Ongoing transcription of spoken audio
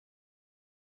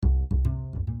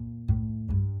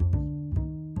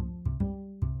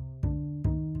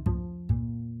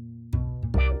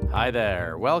Hi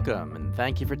there, welcome, and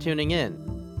thank you for tuning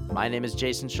in. My name is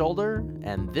Jason Shoulder,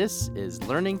 and this is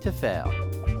Learning to Fail.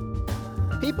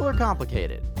 People are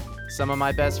complicated. Some of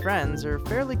my best friends are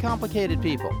fairly complicated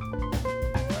people.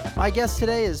 My guest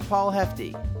today is Paul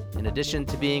Hefty. In addition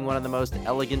to being one of the most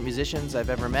elegant musicians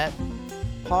I've ever met,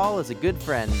 Paul is a good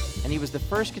friend, and he was the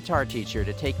first guitar teacher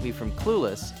to take me from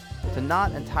clueless to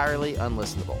not entirely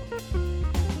unlistenable.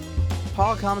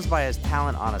 Paul comes by his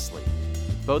talent honestly.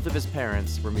 Both of his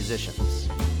parents were musicians.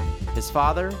 His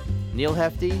father, Neil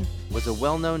Hefty, was a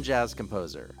well-known jazz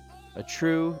composer, a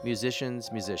true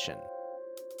musician's musician.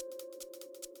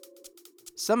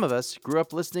 Some of us grew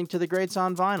up listening to the greats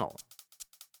on vinyl.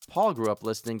 Paul grew up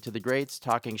listening to the greats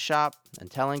talking shop and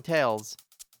telling tales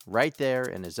right there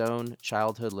in his own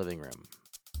childhood living room.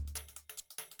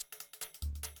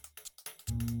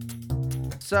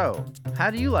 So,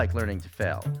 how do you like learning to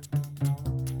fail?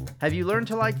 Have you learned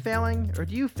to like failing, or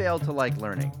do you fail to like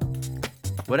learning?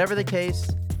 Whatever the case,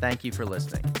 thank you for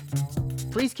listening.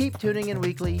 Please keep tuning in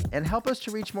weekly and help us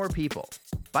to reach more people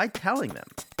by telling them.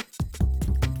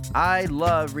 I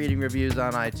love reading reviews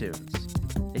on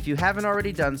iTunes. If you haven't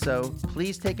already done so,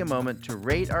 please take a moment to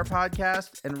rate our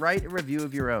podcast and write a review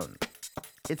of your own.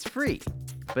 It's free,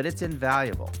 but it's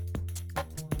invaluable.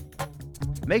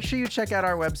 Make sure you check out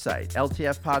our website,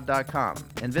 ltfpod.com,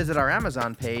 and visit our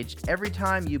Amazon page every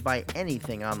time you buy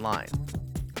anything online.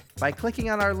 By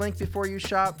clicking on our link before you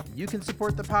shop, you can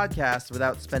support the podcast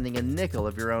without spending a nickel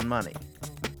of your own money.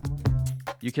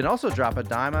 You can also drop a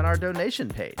dime on our donation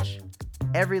page.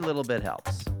 Every little bit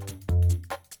helps.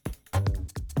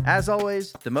 As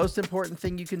always, the most important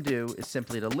thing you can do is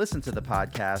simply to listen to the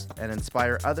podcast and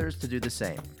inspire others to do the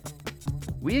same.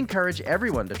 We encourage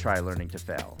everyone to try learning to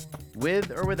fail,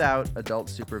 with or without adult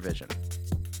supervision.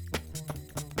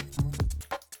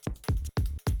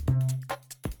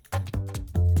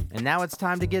 And now it's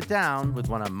time to get down with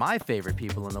one of my favorite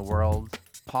people in the world,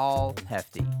 Paul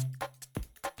Hefty.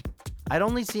 I'd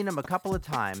only seen him a couple of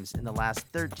times in the last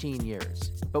 13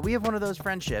 years, but we have one of those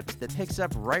friendships that picks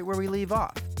up right where we leave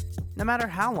off, no matter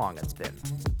how long it's been.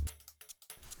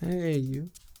 Hey, you.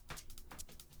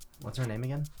 What's her name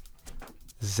again?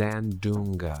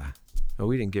 Zandunga. Oh,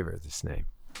 we didn't give her this name.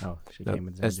 Oh, she came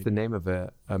with Zandunga. That's the name of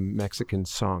a Mexican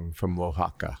song from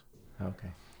Oaxaca. Okay.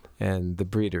 And the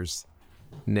breeders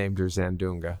named her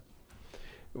Zandunga.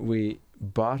 We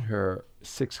bought her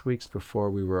 6 weeks before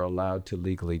we were allowed to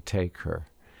legally take her.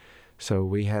 So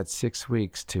we had 6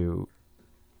 weeks to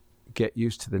get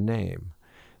used to the name.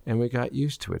 And we got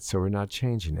used to it, so we're not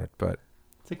changing it. But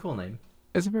it's a cool name.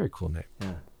 It's a very cool name.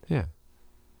 Yeah. Yeah.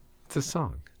 It's a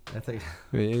song. That's a,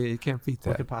 you can't beat that.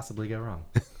 What could possibly go wrong?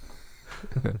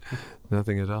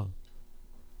 Nothing at all.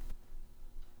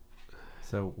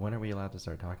 So when are we allowed to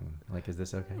start talking? Like, is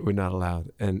this okay? We're not allowed.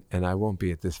 And I won't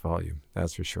be at this volume,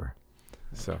 that's for sure.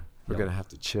 So we're going to have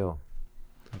to chill.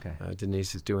 Okay.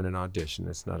 Denise is doing an audition.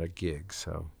 It's not a gig,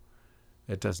 so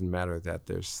it doesn't matter that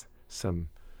there's some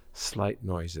slight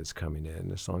noises coming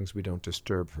in, as long as we don't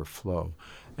disturb her flow.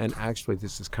 And actually,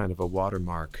 this is kind of a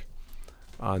watermark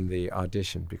on the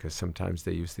audition, because sometimes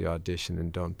they use the audition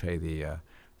and don't pay the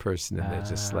person, and they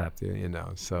just slap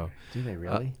the, so. Do they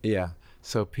really? Yeah.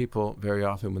 So people, very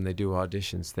often when they do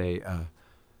auditions, they,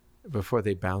 before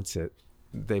they bounce it,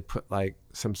 they put like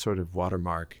some sort of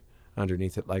watermark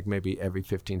underneath it, like maybe every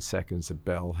 15 seconds a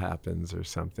bell happens or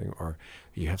something, or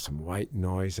you have some white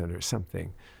noise under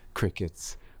something,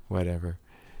 crickets, whatever.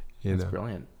 That's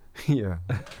brilliant. Yeah,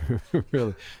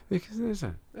 really, because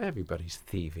everybody's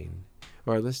thieving,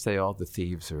 or let's say all the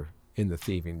thieves are in the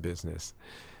thieving business,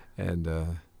 and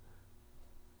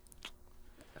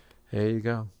there you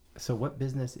go. So what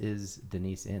business is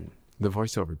Denise in? The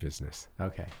voiceover business.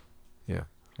 Okay. Yeah.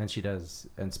 And she does,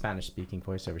 and Spanish-speaking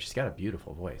voiceover. She's got a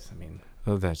beautiful voice. I mean.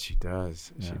 Oh, that she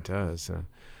does. Yeah. She does.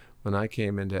 When I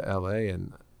came into L.A.,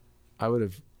 and I would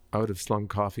have slung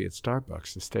coffee at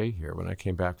Starbucks to stay here when I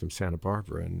came back from Santa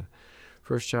Barbara. And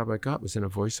first job I got was in a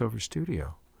voiceover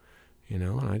studio, and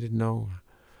I didn't know.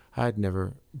 I had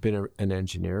never been an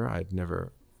engineer.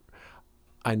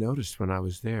 I noticed when I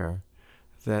was there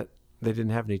that they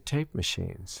didn't have any tape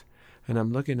machines. And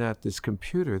I'm looking at this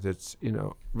computer that's,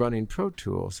 running Pro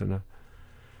Tools. And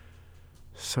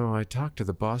so I talked to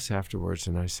the boss afterwards,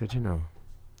 and I said,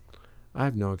 I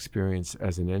have no experience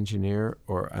as an engineer,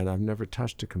 and I've never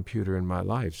touched a computer in my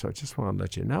life, so I just want to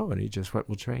let you know. And he just went,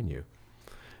 we'll train you.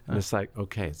 And it's like,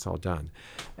 okay, it's all done.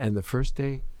 And the first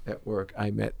day at work,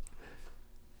 I met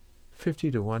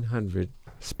 50 to 100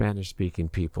 Spanish-speaking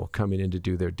people coming in to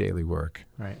do their daily work,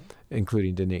 right,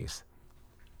 including Denise.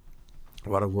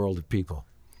 What a world of people.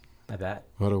 I bet.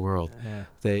 What a world. Yeah.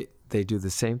 they do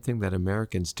the same thing that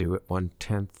Americans do at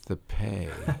 1/10 the pay.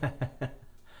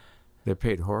 They're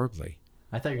paid horribly.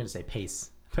 I thought you were going to say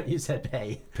pace, but you said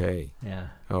pay. Pay. Yeah.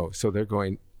 Oh, so they're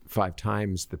going 5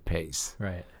 times the pace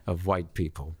Right. of white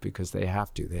people because they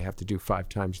have to. They have to do 5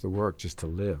 times the work just to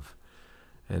live.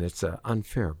 And it's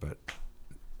unfair, but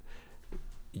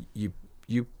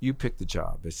you pick the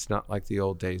job. It's not like the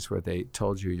old days where they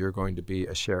told you you're going to be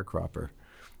a sharecropper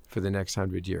for the next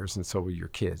 100 years, and so will your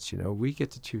kids. You know, we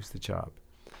get to choose the job.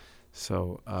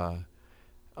 So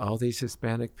all these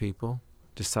Hispanic people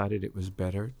decided it was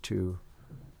better to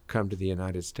come to the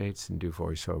United States and do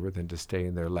voiceover than to stay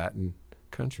in their Latin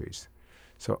countries.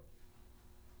 So,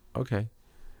 okay.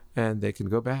 And they can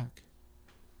go back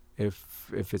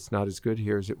if it's not as good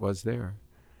here as it was there.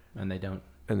 And they don't.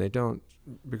 And they don't,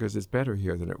 because it's better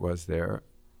here than it was there,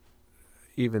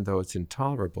 even though it's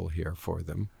intolerable here for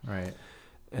them. Right.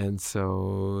 And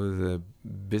so the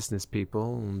business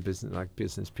people, like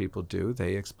business people do,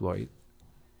 they exploit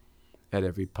at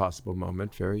every possible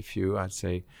moment. Very few, I'd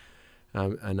say,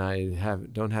 and I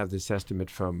don't have this estimate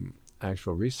from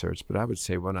actual research, but I would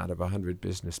say 1 out of 100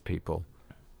 business people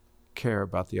care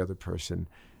about the other person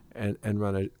and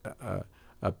run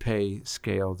a pay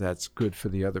scale that's good for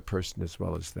the other person as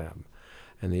well as them.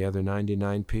 And the other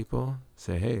 99 people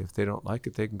say, hey, if they don't like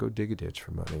it, they can go dig a ditch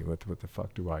for money. What the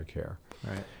fuck do I care?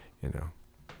 Right. You know.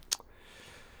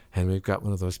 And we've got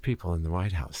one of those people in the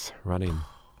White House running,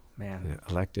 Man.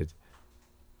 Elected.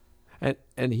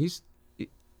 And he's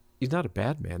not a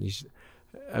bad man.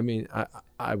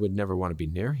 I would never want to be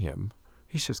near him.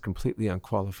 He's just completely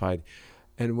unqualified.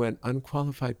 And when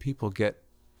unqualified people get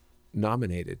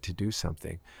nominated to do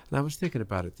something, and I was thinking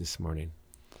about it this morning,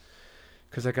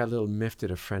 because I got a little miffed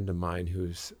at a friend of mine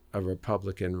who's a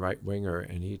Republican right-winger,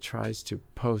 and he tries to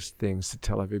post things to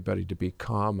tell everybody to be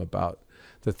calm about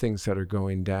the things that are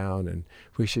going down, and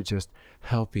we should just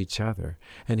help each other.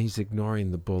 And he's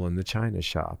ignoring the bull in the china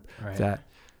shop. Right. That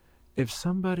if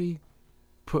somebody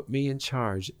put me in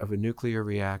charge of a nuclear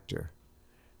reactor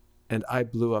and I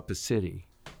blew up a city,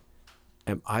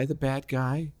 am I the bad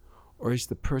guy? Or is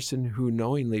the person who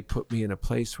knowingly put me in a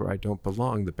place where I don't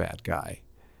belong the bad guy?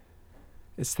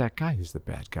 It's that guy who's the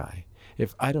bad guy.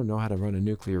 If I don't know how to run a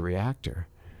nuclear reactor,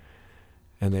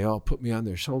 and they all put me on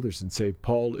their shoulders and say,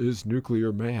 Paul is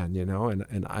nuclear man,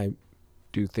 and I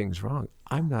do things wrong,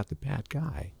 I'm not the bad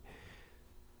guy.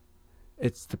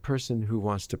 It's the person who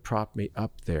wants to prop me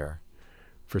up there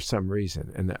for some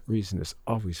reason, and that reason is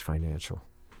always financial.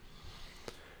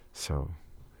 So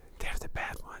they're the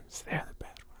bad ones. They're the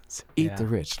bad ones. Eat the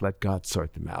rich. Let God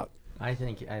sort them out. I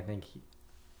think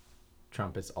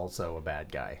Trump is also a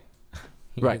bad guy.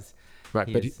 Right.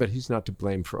 But he's not to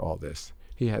blame for all this.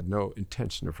 He had no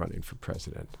intention of running for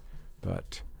president.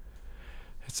 But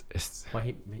it's Well,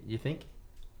 you think?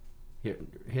 He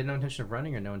had no intention of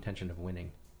running or no intention of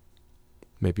winning?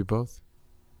 Maybe both.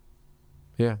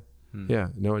 Yeah. Yeah,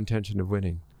 no intention of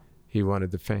winning. He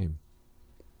wanted the fame.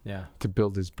 Yeah. To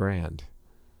build his brand.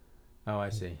 Oh, I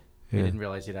see. Yeah. He didn't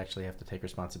realize he'd actually have to take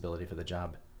responsibility for the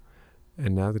job.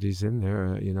 And now that he's in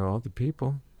there, all the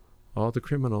people, all the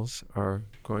criminals are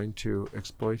going to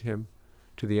exploit him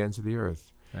to the ends of the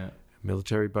earth. Yeah.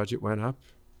 Military budget went up.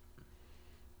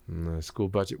 And the school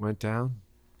budget went down.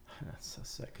 That's so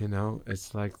sick.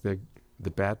 It's like the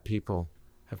bad people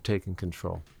have taken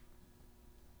control.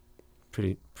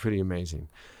 Pretty amazing.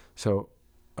 So,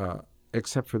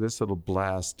 except for this little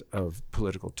blast of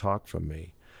political talk from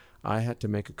me, I had to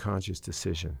make a conscious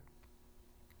decision.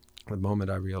 The moment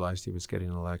I realized he was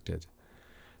getting elected,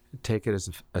 take it as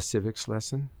a civics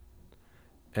lesson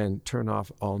and turn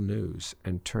off all news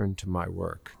and turn to my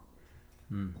work.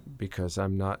 Because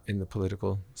I'm not in the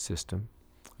political system.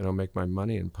 I don't make my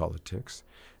money in politics.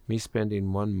 Me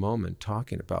spending one moment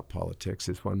talking about politics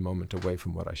is one moment away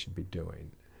from what I should be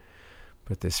doing.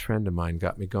 But this friend of mine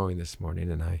got me going this morning,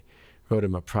 and I wrote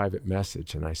him a private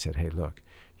message, and I said, hey, look,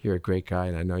 you're a great guy,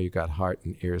 and I know you got heart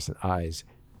and ears and eyes.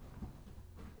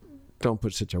 Don't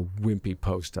put such a wimpy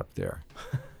post up there,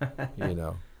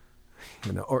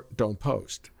 or don't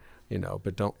post,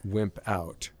 but don't wimp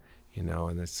out,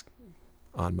 and it's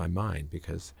on my mind,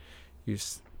 because you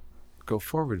go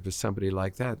forward with somebody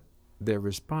like that, their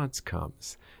response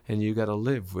comes, and you got to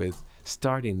live with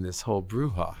starting this whole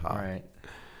brouhaha. Right.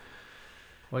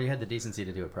 Well, you had the decency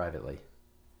to do it privately.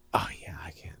 Oh yeah,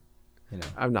 I can't.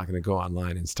 I'm not going to go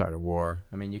online and start a war.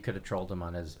 I mean, you could have trolled him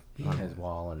on his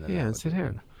wall, and then and said, hey,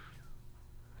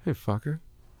 fucker.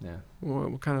 Yeah.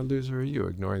 What kind of loser are you,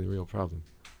 ignoring the real problem?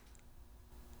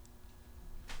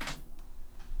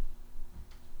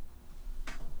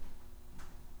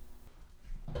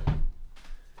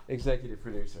 Executive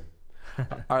producer.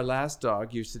 our last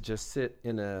dog used to just sit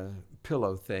in a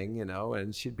pillow thing,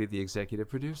 and she'd be the executive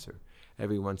producer.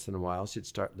 Every once in a while, she'd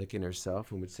start licking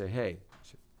herself and would say, "Hey."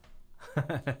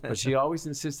 But she always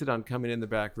insisted on coming in the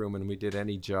back room when we did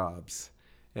any jobs,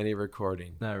 any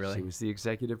recording. No, really? She was the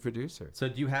executive producer. So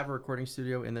do you have a recording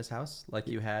studio in this house like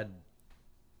you had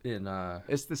in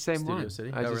It's the same Studio one.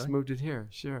 City? I Oh, just really? moved it here.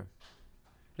 Sure.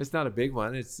 It's not a big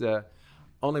one. It's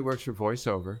only works for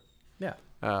voiceover.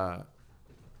 Yeah.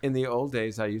 In the old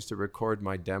days, I used to record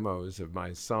my demos of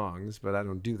my songs, but I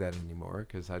don't do that anymore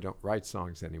because I don't write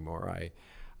songs anymore.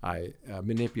 I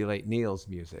manipulate Neil's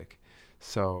music,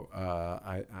 so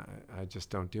I just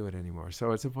don't do it anymore.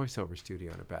 So it's a voiceover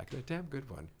studio in the back, and a damn good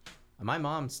one. My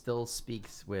mom still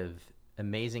speaks with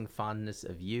amazing fondness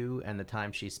of you and the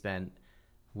time she spent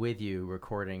with you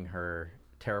recording her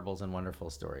Terribles and Wonderful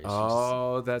stories.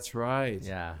 Oh, that's right.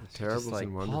 Yeah. Terribles She's like,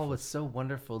 and Wonderful. Paul was so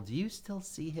wonderful. Do you still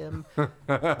see him?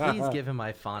 Please give him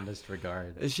my fondest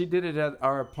regard. She did it at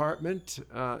our apartment.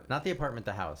 Not the apartment,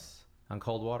 the house. On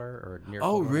Coldwater or near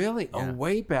Oh, Coldwater? really? Yeah. Oh,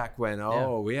 way back when. Yeah.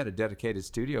 Oh, we had a dedicated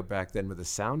studio back then with a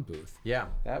sound booth. Yeah.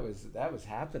 That was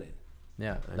happening.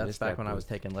 Yeah. I That's missed back that when I was booth.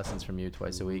 taking lessons from you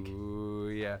twice a week. Ooh,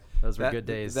 yeah. Those were good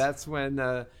days. That's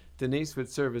when Denise would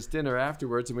serve us dinner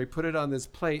afterwards, and we put it on this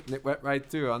plate, and it went right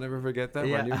through. I'll never forget that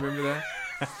Yeah. one. You remember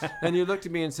that? And you looked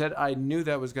at me and said, "I knew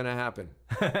that was going to happen."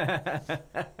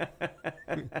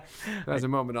 That was a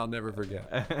moment I'll never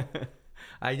forget.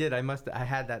 I did. I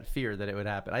had that fear that it would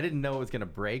happen. I didn't know it was going to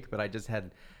break, but I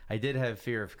did have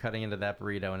fear of cutting into that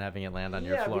burrito and having it land on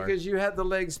your floor. Yeah, because you had the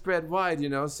legs spread wide,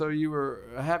 so you were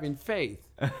having faith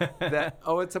that,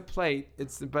 it's a plate.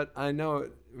 But I know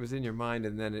it was in your mind,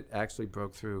 and then it actually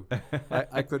broke through.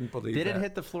 I couldn't believe Did that. it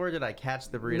hit the floor? Or did I catch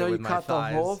the burrito No, you with my caught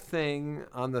thighs? the whole thing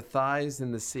on the thighs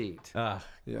and the seat. Ugh,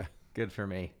 Yeah, good for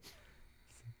me.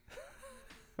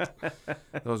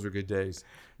 those were good days.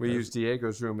 We used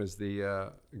Diego's room as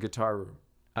the guitar room.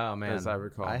 Oh man, As I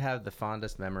recall. I have the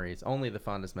fondest memories. Only the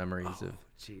fondest memories of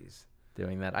Jeez.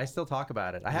 doing that. I still talk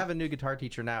about it. I have a new guitar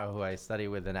teacher now who I study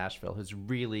with in Nashville, who's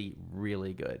really,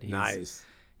 really good. Nice.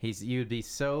 You'd be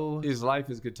so. His life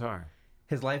is guitar.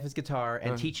 His life is guitar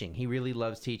and teaching. He really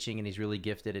loves teaching, and he's really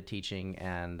gifted at teaching.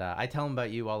 And I tell him about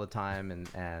you all the time,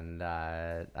 and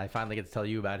I finally get to tell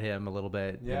you about him a little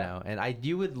bit. Yeah. And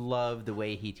you would love the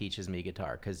way he teaches me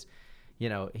guitar because,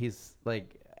 he's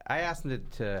like. I asked him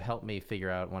to help me figure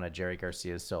out one of Jerry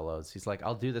Garcia's solos. He's like,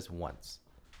 I'll do this once.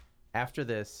 After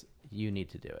this, you need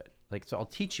to do it. Like, so I'll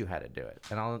teach you how to do it,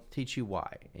 and I'll teach you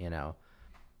why. And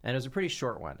it was a pretty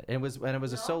short one. And it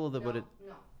was a solo that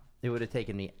would have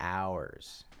taken me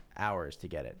hours to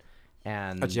get it.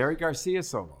 And A Jerry Garcia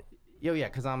solo. yeah,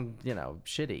 because I'm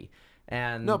shitty.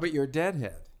 And No, but you're a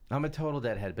deadhead. I'm a total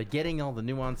deadhead. But getting all the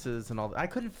nuances and I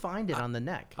couldn't find it on the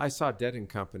neck. I saw Dead and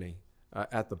Company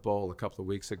at the Bowl a couple of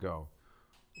weeks ago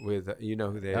with, you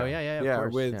know who they Oh, are. yeah, of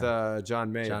course, with yeah.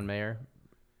 John Mayer. John Mayer.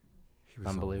 He was so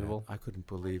Unbelievable. mad. I couldn't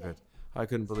believe it. I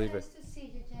couldn't believe it. Nice to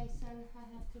see you, Jason. I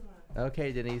have to run.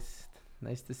 Okay, Denise.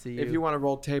 Nice to see you. If you want to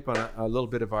roll tape on a little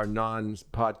bit of our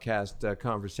non-podcast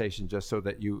conversation, just so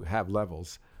that you have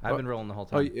levels. I've been rolling the whole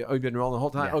Oh, time. you've been rolling the whole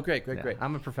time? Yeah, Oh, great. yeah.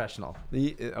 I'm a professional.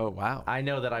 Oh, wow. I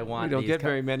know that I want. We don't these get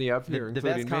very many up here, The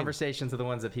including best me. conversations are the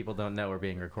ones that people don't know are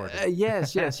being recorded.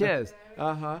 Yes.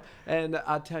 Uh-huh. And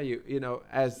I'll tell you,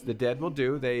 as the Dead will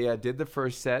do, they did the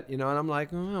first set, and I'm like,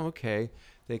 oh, okay.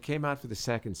 They came out for the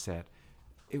second set.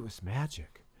 It was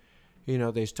magic.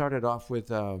 They started off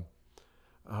with, I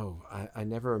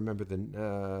never remember the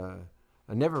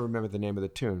name of the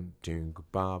tune. Ding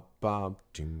bop bop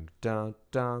ding da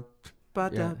da ba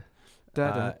da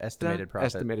da. Estimated Prophet.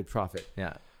 Estimated Prophet.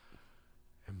 Yeah.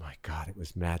 And my God, it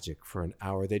was magic for an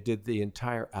hour. They did the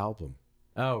entire album.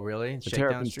 Oh, really? The Shakedown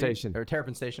Terrapin Street? Station. Or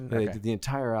Terrapin Station? They Okay. did the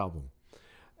entire album,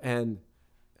 and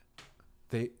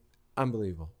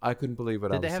unbelievable. I couldn't believe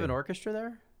what I Did was they have an seeing. orchestra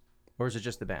there? Or is it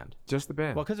just the band? Just the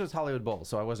band. Well, because it was Hollywood Bowl,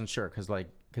 so I wasn't sure.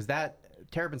 Because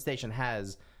that Terrapin Station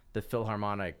has the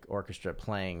Philharmonic Orchestra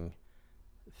playing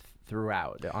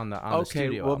throughout on the okay,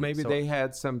 studio well album. maybe So- they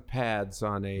had some pads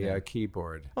on a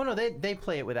keyboard. Oh no, they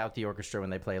play it without the orchestra when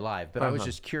they play live. But I was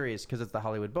just curious because it's the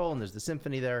Hollywood Bowl and there's the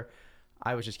symphony there.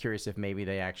 I was just curious if maybe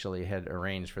they actually had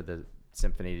arranged for the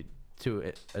symphony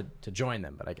to join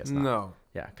them, but I guess not. No.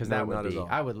 Yeah, because No, that would not at be. all.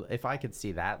 I would if I could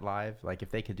see that live. Like if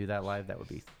they could do that live, that would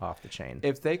be off the chain.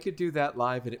 If they could do that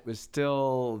live and it was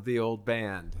still the old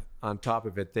band on top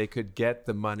of it, they could get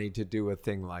the money to do a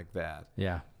thing like that.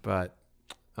 Yeah. But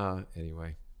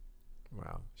anyway,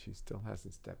 wow, she still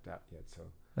hasn't stepped out yet. So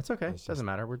That's okay. It's Doesn't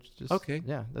matter. We're just okay.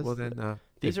 Yeah. Well then,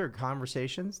 These are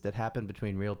conversations that happen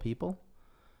between real people,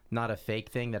 not a fake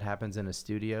thing that happens in a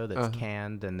studio that's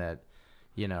canned and that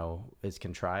is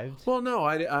contrived. Well, no,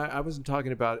 I wasn't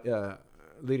talking about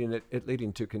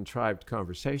leading to contrived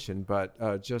conversation,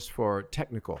 but just for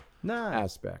technical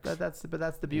aspects. That's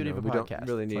the beauty of a we podcast. don't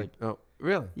really It's need. Oh,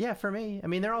 really? yeah, for me, I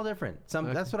mean, they're all different.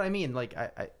 Okay. That's what I mean. Like,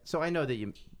 so I know that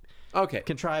you Okay.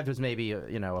 contrived was maybe a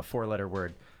 4-letter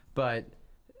word, but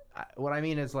what I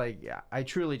mean is like I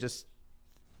truly just.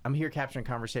 I'm here capturing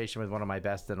conversation with one of my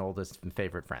best and oldest and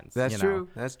favorite friends. That's true.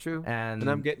 That's true. And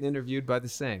I'm getting interviewed by the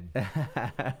same.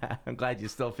 I'm glad you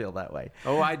still feel that way.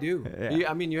 Oh, I do. Yeah.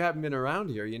 I mean, you haven't been around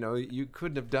here. You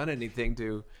couldn't have done anything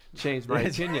to change my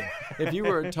opinion. If you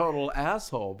were a total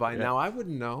asshole by now, I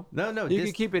wouldn't know. No. You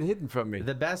could keep it hidden from me.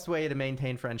 The best way to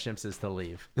maintain friendships is to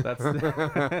leave. That's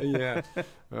Yeah.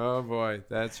 Oh boy,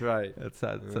 that's right.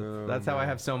 That's how I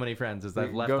have so many friends. Is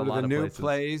I've left Go a to lot the of new places.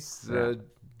 place,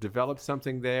 develop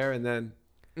something there, and then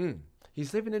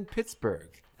he's living in Pittsburgh.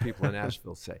 People in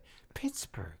Asheville say,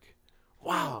 Pittsburgh.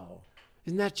 Wow.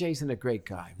 Isn't that Jason a great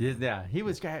guy? Yeah, he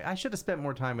was great. I should have spent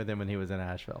more time with him when he was in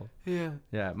Asheville. Yeah.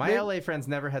 Yeah, my LA friends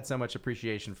never had so much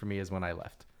appreciation for me as when I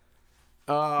left.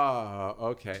 Oh,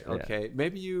 okay. Yeah.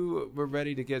 Maybe you were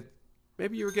ready to get.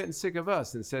 Maybe you were getting sick of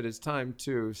us and said it's time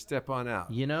to step on out.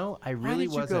 I really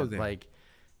did you go wasn't there? like,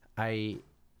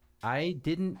 I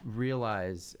didn't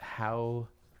realize how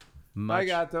much. Bye,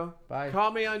 Gato. Bye.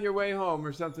 Call me on your way home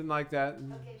or something like that.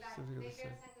 Okay, bye. Take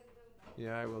care of Sandunga.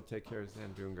 Yeah, I will take care of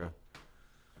Sandunga.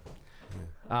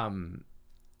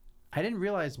 I didn't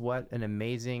realize what an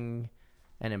amazing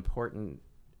and important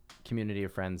community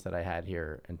of friends that I had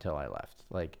here until I left.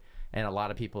 Like, and a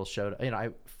lot of people showed,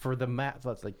 for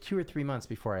like 2 or 3 months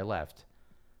before I left,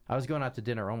 I was going out to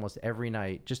dinner almost every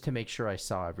night just to make sure I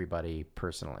saw everybody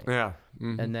personally. Yeah.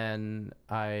 Mhm. And then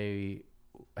I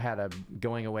had a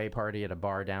going away party at a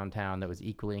bar downtown that was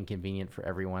equally inconvenient for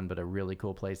everyone, but a really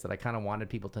cool place that I kind of wanted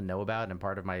people to know about. And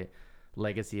part of my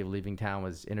legacy of leaving town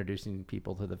was introducing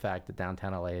people to the fact that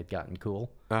downtown LA had gotten cool.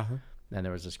 Uh-huh. And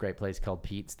there was this great place called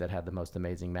Pete's that had the most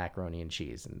amazing macaroni and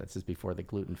cheese. And this is before the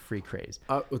gluten-free craze.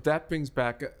 That brings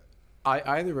back. I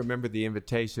either remember the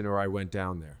invitation or I went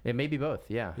down there. It may be both.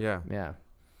 Yeah. Yeah.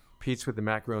 Pete's with the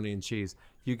macaroni and cheese.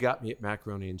 You got me at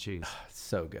macaroni and cheese. It's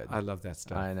so good. I love that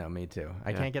stuff. I know, me too.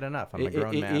 I Yeah. can't get enough. I'm a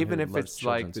grown man. Even who if loves it's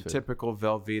like children's the food. typical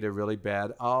Velveeta really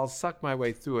bad, I'll suck my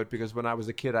way through it because when I was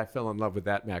a kid, I fell in love with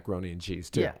that macaroni and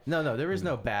cheese too. Yeah. No, there is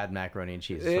no bad macaroni and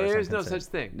cheese. as far as I'm There's no concerned.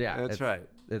 such thing. Yeah. That's right.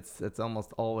 It's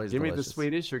almost always Give me the delicious.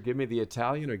 Swedish or give me the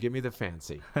Italian or give me the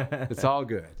fancy. It's all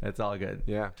good. It's all good.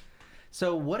 Yeah.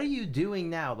 So what are you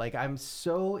doing now? Like, I was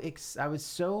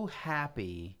so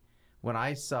happy when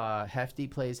I saw Hefty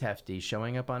Plays Hefty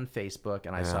showing up on Facebook,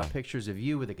 and I saw Yeah. pictures of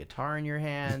you with a guitar in your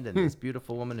hand and this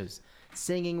beautiful woman who's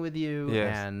singing with you,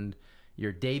 Yes. and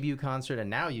your debut concert, and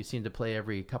now you seem to play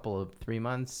every couple of 3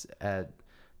 months at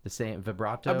the same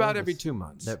Vibrato. About every 2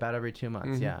 months. About every 2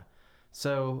 months, yeah.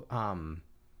 So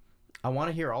I want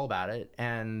to hear all about it,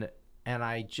 and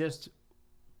I just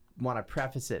want to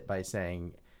preface it by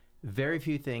saying very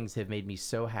few things have made me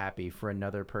so happy for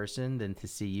another person than to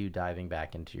see you diving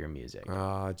back into your music.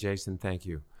 Jason, thank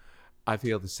you. I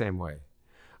feel the same way.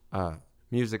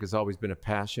 Music has always been a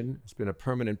passion. It's been a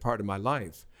permanent part of my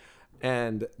life.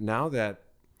 And now that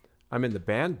I'm in the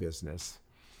band business,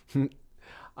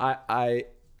 I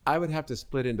would have to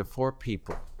split into 4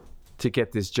 people to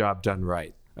get this job done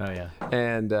right. Oh, yeah.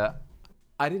 And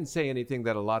I didn't say anything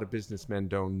that a lot of businessmen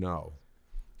don't know.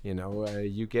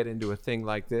 You get into a thing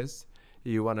like this,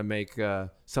 you want to make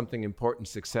something important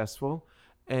successful,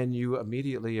 and you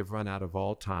immediately have run out of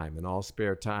all time and all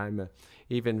spare time,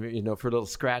 even for a little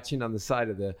scratching on the side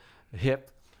of the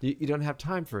hip. You don't have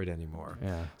time for it anymore.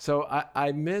 Yeah. So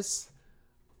I miss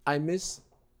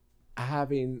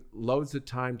having loads of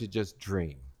time to just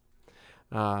dream.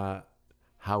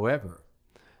 However,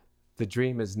 the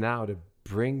dream is now to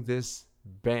bring this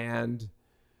band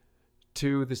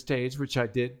to the stage, which I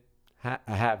did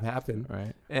have happen,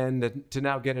 Right. and to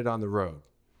now get it on the road.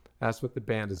 That's what the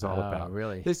band is all about.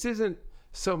 Really? This isn't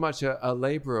so much a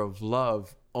labor of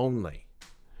love only.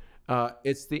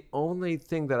 It's the only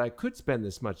thing that I could spend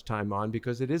this much time on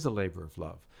because it is a labor of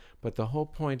love. But the whole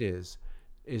point is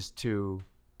to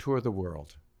tour the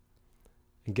world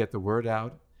and get the word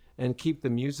out and keep the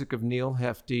music of Neil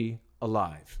Hefti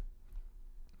alive.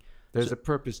 There's a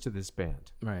purpose to this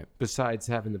band. Right. Besides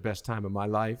having the best time of my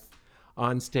life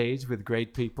on stage with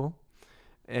great people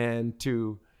and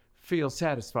to feel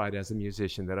satisfied as a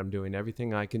musician that I'm doing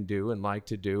everything I can do and like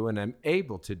to do and I'm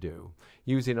able to do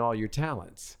using all your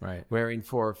talents, Right. wearing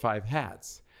 4 or 5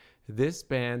 hats. This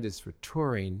band is for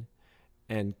touring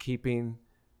and keeping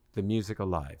the music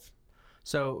alive.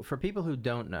 So for people who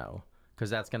don't know, because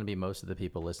that's going to be most of the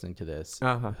people listening to this.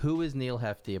 Uh-huh. Who is Neal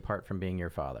Hefti apart from being your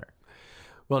father?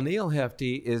 Well, Neal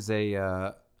Hefti is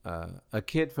a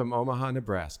kid from Omaha,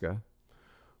 Nebraska,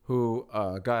 who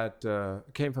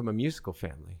came from a musical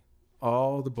family.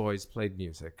 All the boys played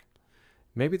music.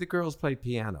 Maybe the girls played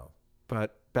piano,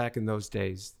 but back in those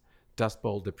days, Dust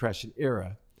Bowl Depression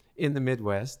era, in the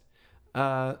Midwest,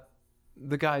 the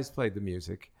guys played the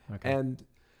music. Okay. And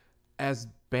as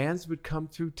bands would come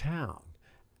through town,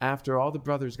 after all the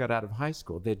brothers got out of high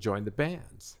school, they'd join the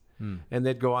bands. And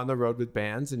they'd go on the road with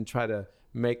bands and try to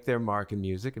make their mark in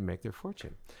music and make their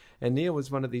fortune. And Neal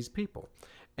was one of these people.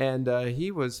 And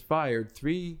he was fired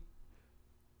 3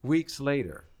 weeks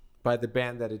later by the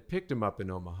band that had picked him up in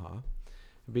Omaha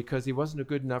because he wasn't a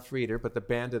good enough reader, but the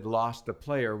band had lost a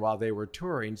player while they were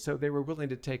touring, so they were willing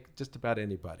to take just about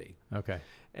anybody. Okay.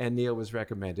 And Neal was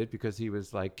recommended because he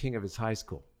was like king of his high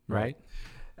school, right?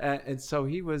 And so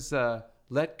he was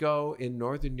let go in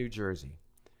northern New Jersey.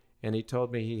 And he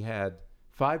told me he had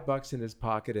 $5 in his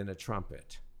pocket and a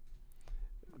trumpet.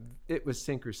 It was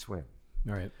sink or swim.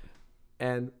 All right.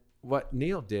 And what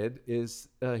Neal did is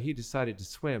he decided to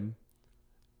swim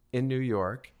in New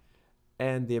York.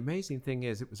 And the amazing thing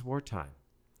is, it was wartime.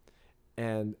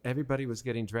 And everybody was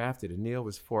getting drafted. And Neal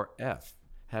was 4F,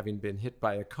 having been hit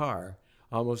by a car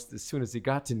almost as soon as he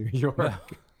got to New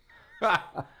York.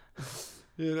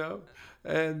 You know?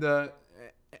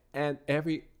 And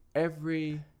every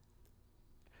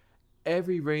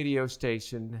radio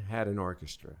station had an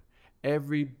orchestra.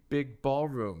 Every big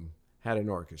ballroom had an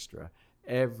orchestra.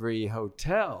 Every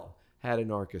hotel had an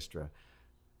orchestra.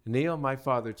 Neal, my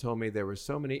father, told me there were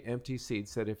so many empty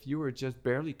seats that if you were just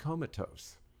barely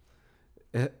comatose,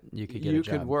 You could get a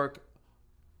job. could work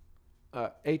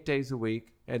 8 days a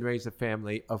week and raise a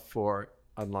family of 4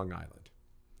 on Long Island.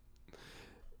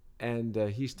 And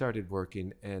he started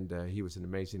working, and he was an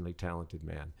amazingly talented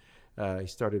man. He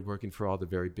started working for all the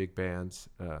very big bands,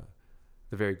 the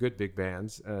very good big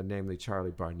bands, namely Charlie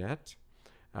Barnett.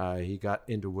 He got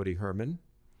into Woody Herman,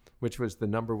 which was the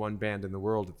 #1 band in the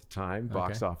world at the time,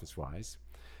 box office-wise.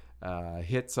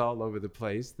 Hits all over the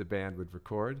place, the band would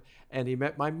record. And he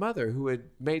met my mother, who had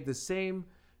made the same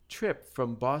trip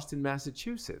from Boston,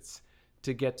 Massachusetts,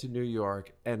 to get to New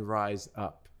York and rise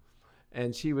up.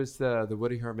 And she was the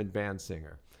Woody Herman band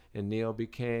singer. And Neal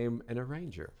became an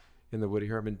arranger in the Woody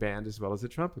Herman band as well as a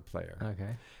trumpet player.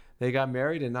 Okay. They got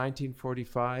married in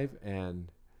 1945,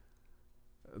 and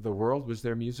the world was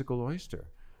their musical oyster.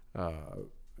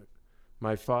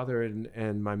 My father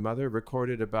and my mother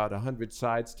recorded about 100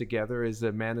 sides together as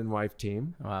a man and wife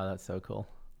team. Wow, that's so cool.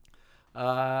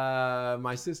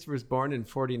 My sister was born in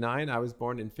 49. I was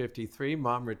born in 53.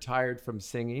 Mom retired from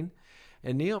singing.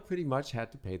 And Neal pretty much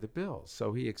had to pay the bills.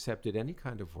 So he accepted any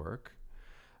kind of work.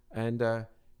 And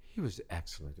he was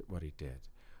excellent at what he did.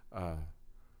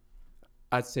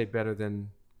 I'd say better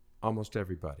than almost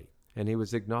everybody. And he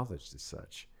was acknowledged as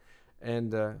such.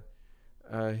 And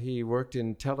he worked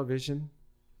in television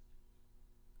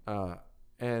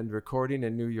and recording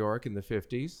in New York in the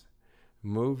 50s.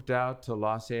 Moved out to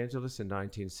Los Angeles in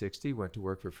 1960. Went to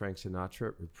work for Frank Sinatra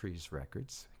at Reprise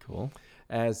Records. Cool.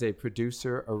 As a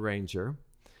producer, arranger.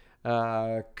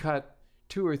 Cut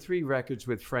 2 or 3 records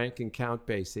with Frank and Count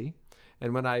Basie.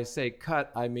 And when I say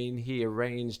cut, I mean he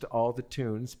arranged all the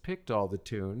tunes, picked all the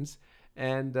tunes,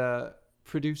 and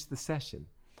produced the session.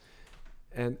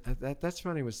 And that's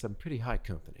running with some pretty high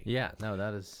company. Yeah, no,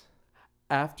 that is...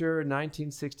 After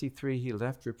 1963, he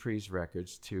left Reprise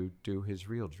Records to do his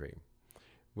real dream,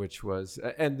 which was,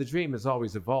 and the dream is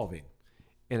always evolving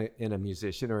in a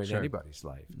musician or in anybody's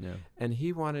life. Yeah. And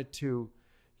he wanted to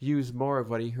use more of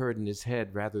what he heard in his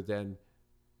head rather than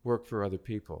work for other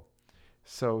people.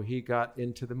 So he got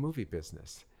into the movie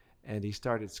business, and he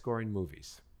started scoring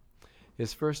movies.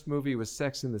 His first movie was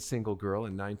Sex and the Single Girl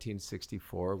in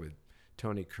 1964 with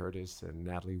Tony Curtis and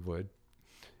Natalie Wood.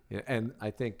 And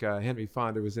I think Henry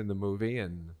Fonda was in the movie.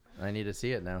 And I need to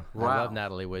see it now. Wow. I love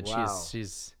Natalie Wood. Wow.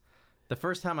 She's the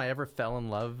first time I ever fell in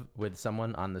love with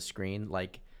someone on the screen,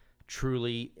 like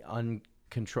truly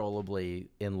uncontrollably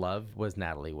in love, was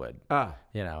Natalie Wood.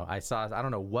 You know, I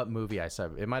don't know what movie I saw.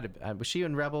 It might have, was she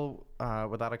in Rebel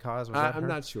Without a Cause? Was that I'm her?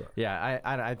 not sure. Yeah,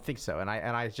 I think so. And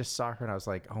I just saw her and I was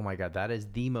like, oh my God, that is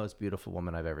the most beautiful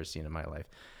woman I've ever seen in my life.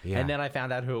 Yeah. And then I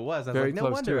found out who it was. I was Very like, no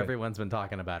close wonder to it. everyone's been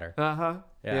talking about her.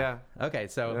 Yeah. Okay,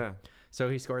 so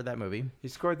he scored that movie. He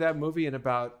scored that movie and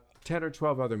about 10 or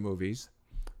 12 other movies,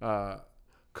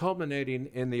 culminating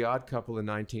in The Odd Couple in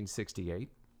 1968.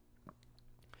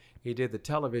 He did the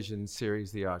television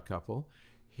series The Odd Couple.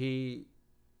 He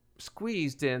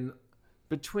squeezed in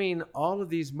between all of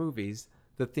these movies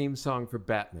the theme song for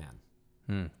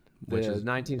Batman. The Which is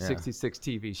 1966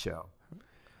 TV show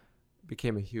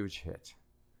became a huge hit.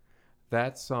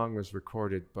 That song was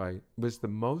the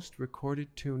most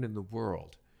recorded tune in the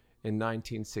world in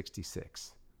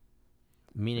 1966.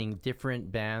 Meaning different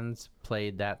bands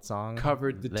played that song?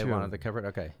 Covered the tune. They wanted to cover it?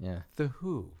 Okay, yeah. The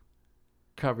Who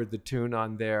covered the tune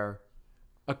on their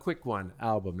A Quick One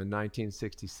album in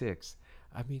 1966.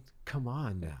 I mean, come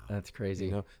on now. That's crazy.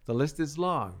 You know, the list is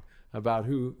long about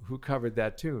who covered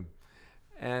that tune.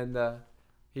 And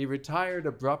he retired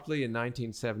abruptly in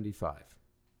 1975.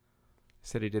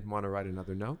 Said he didn't want to write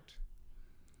another note.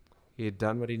 He had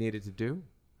done what he needed to do.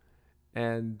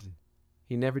 And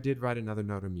he never did write another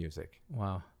note of music.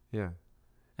 Wow. Yeah.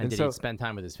 And did he spend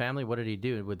time with his family? What did he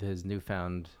do with his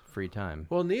newfound free time?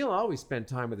 Well, Neil always spent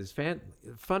time with his family.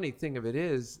 Funny thing of it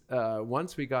is,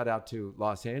 once we got out to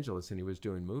Los Angeles and he was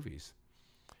doing movies,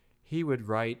 he would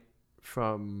write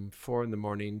from 4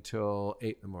 a.m. till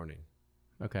 8 a.m.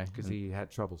 Okay. Because he had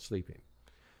trouble sleeping.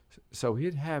 So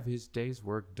he'd have his day's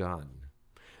work done.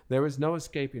 There was no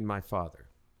escaping my father.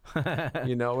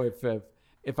 You know,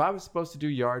 if I was supposed to do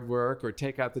yard work or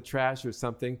take out the trash or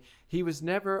something, he was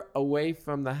never away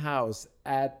from the house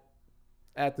at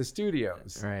the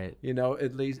studios. Right. You know,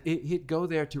 at least he'd go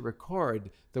there to record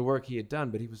the work he had done,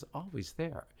 but he was always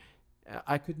there.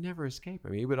 I could never escape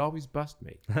him. He would always bust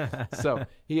me. So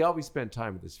he always spent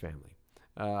time with his family.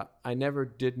 I never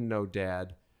didn't know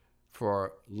Dad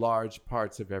for large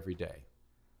parts of every day.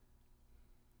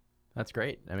 That's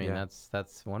great. I mean, Yeah.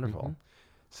 that's wonderful. Mm-hmm.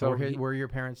 So So were your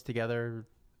parents together?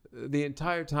 the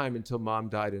entire time until Mom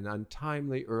died an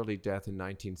untimely early death in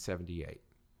 1978.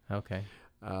 Okay.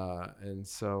 And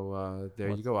so there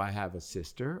you go. I have a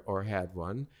sister, or had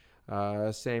one.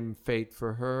 Same fate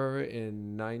for her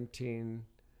in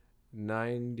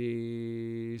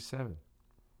 1997.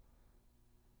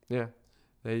 Yeah,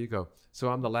 there you go. So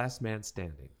I'm the last man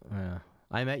standing. Yeah.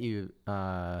 I met you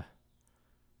in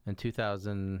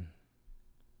 2000.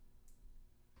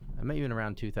 I met you in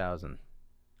around 2000.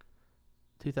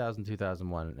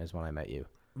 2001 is when I met you.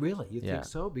 Really? You Yeah. think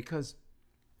so? Because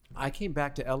I came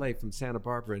back to LA from Santa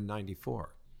Barbara in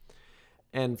 94.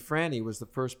 And Franny was the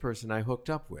first person I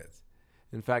hooked up with.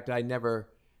 In fact, I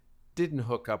never didn't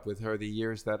hook up with her the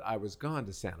years that I was gone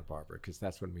to Santa Barbara, because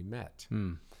that's when we met.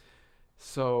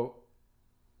 So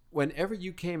whenever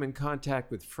you came in contact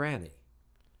with Franny,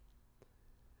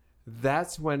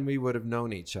 that's when we would have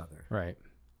known each other. Right.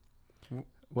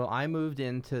 Well, I moved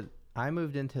into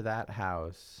that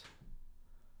house,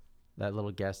 that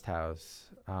little guest house.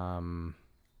 Let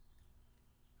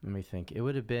me think. It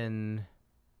would have been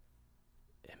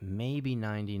maybe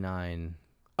 99.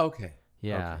 Okay.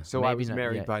 Yeah. Okay. So I was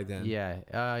married by then. Yeah.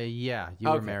 Yeah. You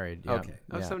were married. Yeah. Okay.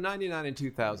 Oh, Yeah. so 99 and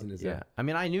 2000 is Yeah. I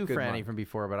mean, I knew good Franny month. from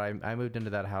before, but I moved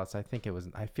into that house. I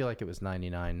feel like it was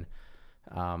 99.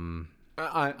 I'm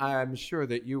sure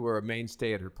that you were a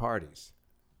mainstay at her parties.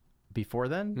 Before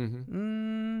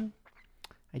then?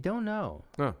 I don't know.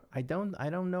 Oh. I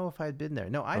don't know if I'd been there.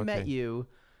 No, I met Okay. you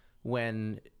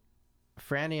when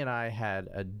Franny and I had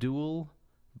a dual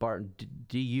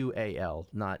DUAL,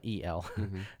 not EL.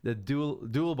 The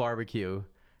dual barbecue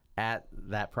at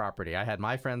that property. I had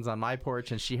my friends on my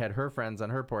porch and she had her friends on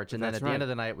her porch, and That's then at the right. end of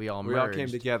the night we all merged. We all came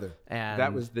together. And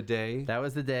that was the day. That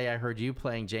was the day I heard you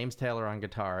playing James Taylor on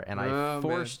guitar, and I Oh,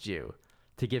 forced you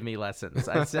to give me lessons.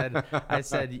 I said,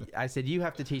 you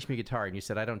have to teach me guitar, and you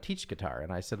said, I don't teach guitar,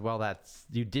 and I said, well,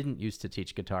 you didn't used to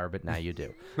teach guitar, but now you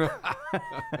do.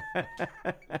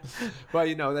 Well,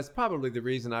 you know, that's probably the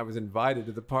reason I was invited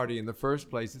to the party in the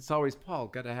first place. It's always, Paul,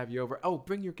 got to have you over. Oh,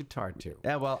 bring your guitar too.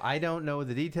 Yeah, well, I don't know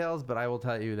the details, but I will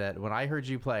tell you that when I heard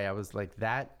you play, I was like,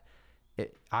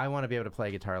 I want to be able to play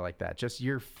guitar like that. Just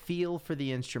your feel for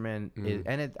the instrument,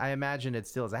 I imagine it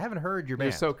still is. I haven't heard your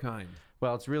band. You're so kind.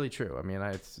 Well, it's really true. I mean,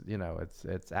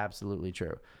 it's absolutely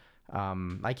true.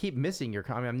 I keep missing your.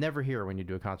 I mean, I'm never here when you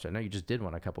do a concert. I know you just did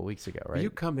one a couple weeks ago, right? You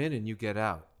come in and you get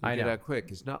out. You I get know. out quick.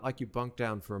 It's not like you bunk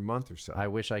down for a month or so. I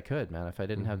wish I could, man. If I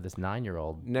didn't have this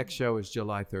 9-year-old. Next show is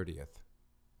July 30th.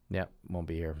 Yep, won't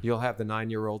be here. You'll have the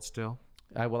 9-year-old still?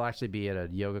 I will actually be at a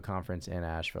yoga conference in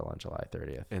Asheville on July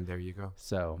 30th. And there you go.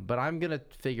 So, but I'm gonna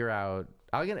figure out.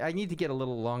 I need to get a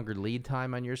little longer lead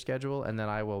time on your schedule, and then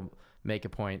I will make a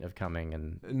point of coming.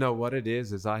 And No, what it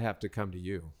is I have to come to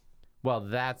you. well,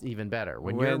 that's even better.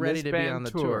 When you're ready this to be band on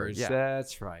the tours, tour. Yeah.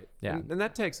 That's right. Yeah. And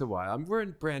that takes a while. We're a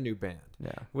brand new band.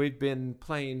 Yeah. We've been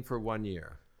playing for 1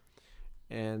 year.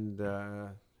 And,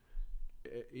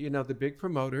 you know, the big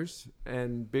promoters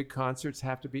and big concerts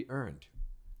have to be earned.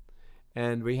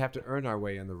 And we have to earn our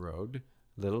way on the road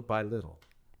little by little.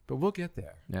 But we'll get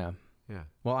there. Yeah. Yeah.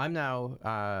 Well, I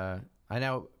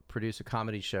now produce a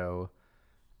comedy show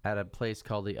at a place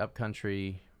called the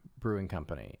Upcountry Brewing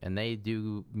Company, and they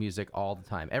do music all the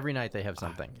time. Every night they have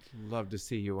something. Love to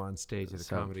see you on stage at a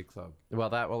comedy club. Well,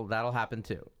 that'll happen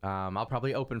too. I'll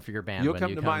probably open for your band. You'll when come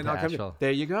you to come mine. to I'll come Asheville. to.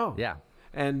 There you go. Yeah.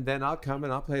 And then I'll come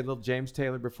and I'll play a little James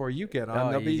Taylor before you get on.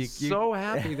 Oh, They'll be so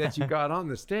happy that you got on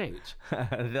the stage.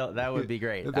 That would be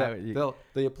great. The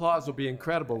applause will be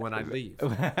incredible when I leave.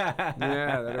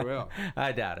 Yeah, that it will.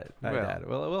 I doubt it. I doubt it.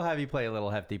 We'll have you play a little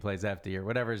Hefty Plays Hefty or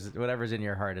whatever's in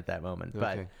your heart at that moment.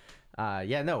 Okay.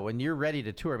 But when you're ready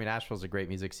to tour, I mean, Asheville's a great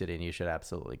music city, and you should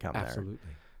absolutely come Absolutely.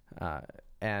 there.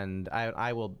 And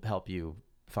I will help you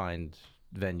find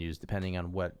venues depending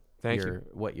on what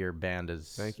your band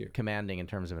is commanding in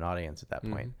terms of an audience at that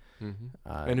point. Mm-hmm.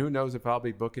 And who knows if I'll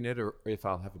be booking it or if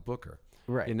I'll have a booker.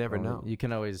 Right. You never know. You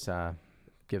can always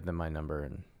give them my number,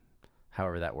 and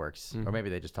however that works. Or maybe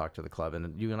they just talk to the club,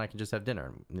 and you and I can just have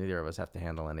dinner. Neither of us have to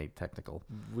handle any technical.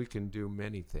 We can do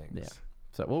many things. Yeah.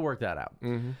 So we'll work that out.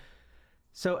 Mm-hmm.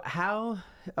 So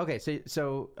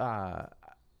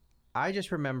I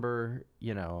just remember,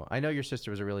 I know your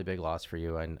sister was a really big loss for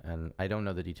you, and I don't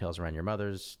know the details around your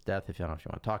mother's death. If you want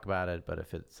to talk about it, but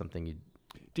if it's something you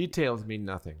details mean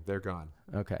nothing, they're gone.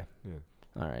 Okay. Yeah.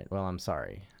 All right. Well, I'm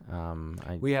sorry.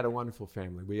 We had a wonderful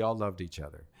family. We all loved each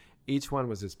other. Each one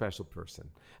was a special person,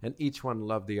 and each one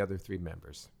loved the other three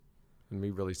members, and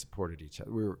we really supported each other.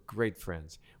 We were great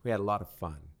friends. We had a lot of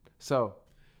fun. So,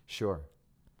 sure,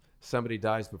 somebody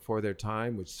dies before their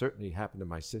time, which certainly happened to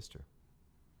my sister.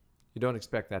 You don't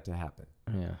expect that to happen.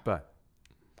 Yeah. But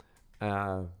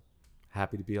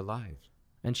happy to be alive.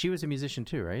 And she was a musician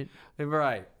too, right?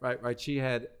 Right. She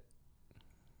had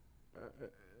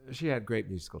great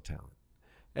musical talent.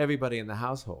 Everybody in the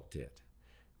household did.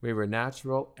 We were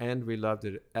natural and we loved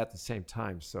it at the same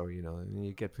time. So,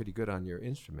 you get pretty good on your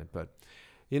instrument. But,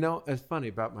 it's funny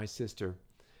about my sister.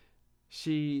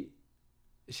 She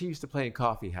used to play in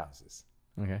coffee houses.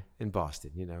 Okay. In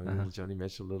Boston, Joni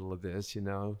Mitchell, a little of this,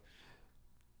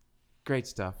 Great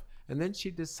stuff. And then she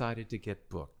decided to get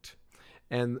booked.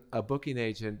 And a booking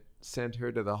agent sent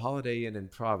her to the Holiday Inn in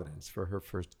Providence for her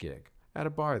first gig at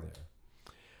a bar there.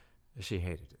 She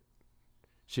hated it.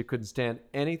 She couldn't stand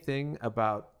anything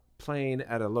about playing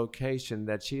at a location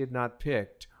that she had not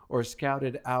picked or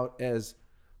scouted out as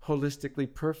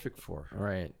holistically perfect for her.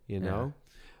 Right.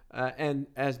 And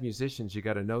as musicians, you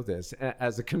got to know this.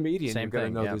 As a comedian, you got to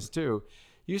know this too.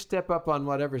 You step up on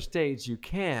whatever stage you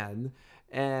can,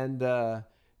 and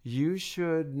you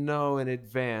should know in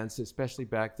advance, especially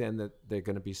back then, that they're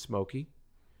going to be smoky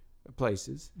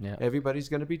places. Yeah. Everybody's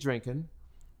going to be drinking.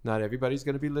 Not everybody's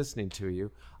going to be listening to you.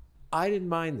 I didn't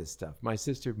mind this stuff. My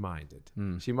sister minded.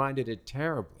 She minded it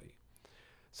terribly.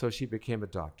 So she became a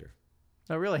doctor.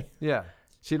 Oh, really? Yeah.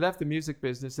 She left the music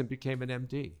business and became an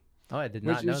MD. Oh, I did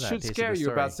not know that. Which should scare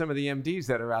you about some of the MDs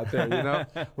that are out there,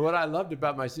 What I loved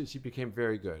about my sister, she became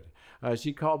very good.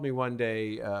 She called me one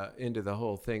day into the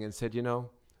whole thing and said,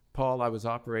 Paul, I was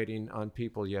operating on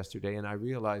people yesterday, and I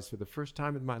realized for the first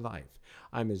time in my life,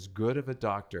 I'm as good of a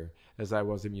doctor as I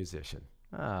was a musician.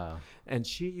 Oh. And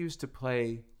she used to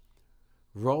play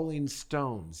Rolling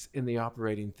Stones in the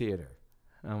operating theater.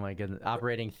 Oh, my goodness.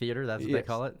 Operating theater, that's what they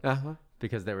call it? Uh-huh.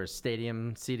 Because there was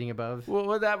stadium seating above?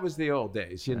 Well, that was the old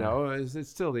days, It's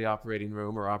still the operating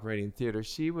room or operating theater.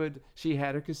 She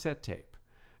had her cassette tape.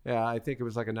 Yeah, I think it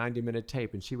was like a 90-minute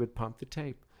tape, and she would pump the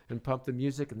tape and pump the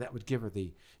music, and that would give her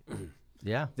the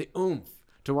the oomph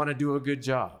to want to do a good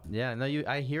job. Yeah, no,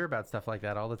 I hear about stuff like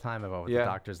that all the time about what the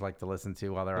doctors like to listen to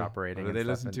while they're operating. What do they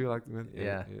listen to?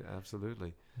 Yeah,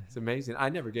 absolutely. It's amazing. I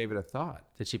never gave it a thought.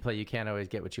 Did she play "You Can't Always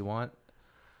Get What You Want"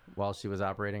 while she was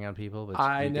operating on people? But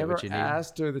I never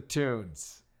asked her the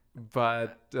tunes,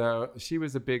 but she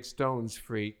was a big Stones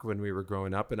freak when we were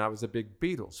growing up, and I was a big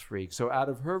Beatles freak. So out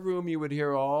of her room, you would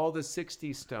hear all the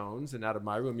 60s Stones, and out of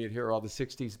my room, you'd hear all the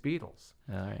 60s Beatles.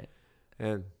 All right.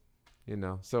 And,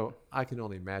 so I can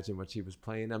only imagine what she was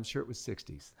playing. I'm sure it was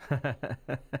 60s.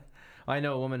 I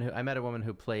met a woman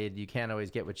who played "You Can't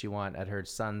Always Get What You Want" at her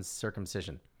son's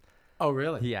circumcision. Oh,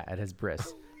 really? Yeah, at his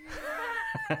bris.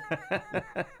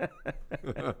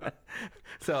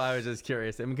 So I was just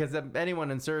curious, and because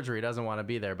anyone in surgery doesn't want to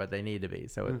be there, but they need to be.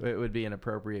 So it would be an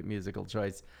appropriate musical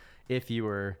choice. If you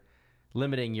were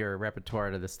limiting your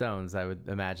repertoire to the Stones, I would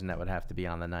imagine that would have to be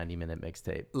on the 90-minute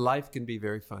mixtape. Life can be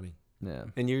very funny. Yeah.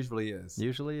 And usually is.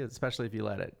 Usually, especially if you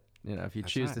let it. If you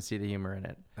choose to see the humor in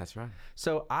it. That's right.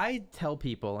 So I tell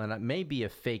people, and it may be a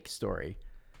fake story,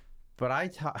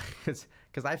 but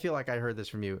because I feel like I heard this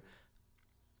from you.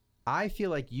 I feel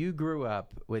like you grew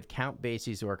up with Count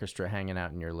Basie's orchestra hanging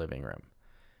out in your living room.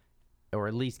 or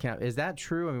at least count. Is that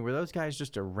true? I mean, were those guys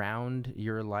just around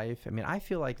your life? I mean, I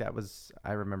feel like that was.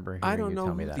 I remember hearing I don't you know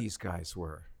tell me who that. these guys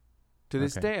were. To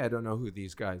this Okay. day, I don't know who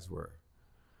these guys were.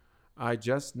 I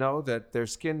just know that their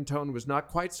skin tone was not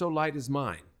quite so light as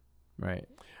mine, Right.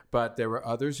 but there were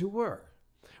others who were.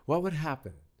 What would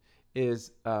happen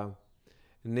is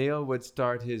Neil would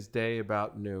start his day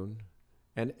about noon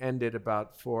and end it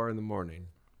about 4 in the morning.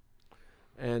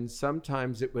 And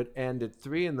sometimes it would end at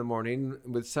 3 in the morning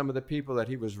with some of the people that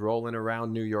he was rolling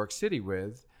around New York City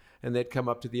with, and they'd come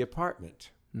up to the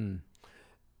apartment.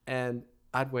 And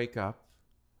I'd wake up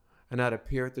and I'd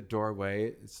appear at the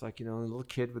doorway. It's like, a little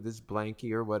kid with his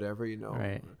blankie or whatever,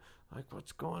 Right. like,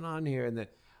 what's going on here? And they'd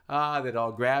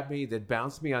all grab me, they'd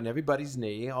bounce me on everybody's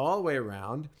knee all the way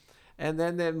around. And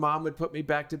then mom would put me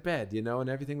back to bed, and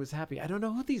everything was happy. I don't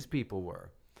know who these people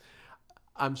were.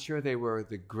 I'm sure they were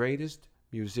the greatest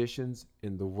musicians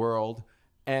in the world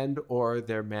and or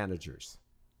their managers,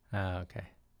 Oh, okay.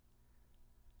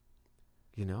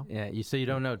 Yeah. So you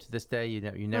don't know to this day. You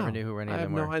never No, knew who any I of have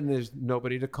them were. and there's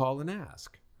nobody to call and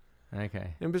ask.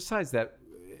 Okay. And besides that,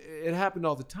 it happened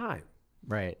all the time.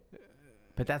 Right.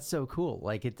 But that's so cool.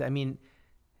 Like I mean,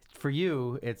 for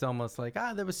you, it's almost like,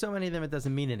 there was so many of them, it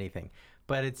doesn't mean anything.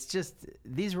 But it's just,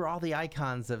 these were all the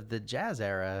icons of the jazz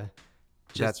era.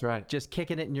 That's right. Just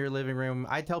kicking it in your living room.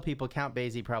 I tell people Count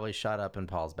Basie probably shot up in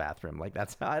Paul's bathroom. Like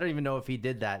I don't even know if he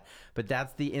did that, but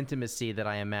that's the intimacy that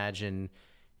I imagine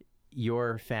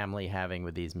your family having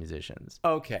with these musicians.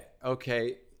 Okay.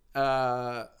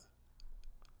 I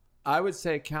would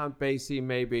say Count Basie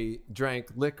maybe drank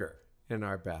liquor in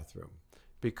our bathroom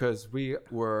because we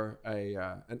were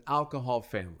an alcohol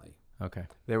family. Okay.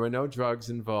 There were no drugs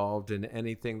involved in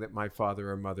anything that my father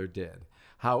or mother did.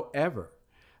 However,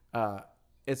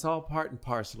 it's all part and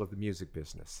parcel of the music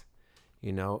business.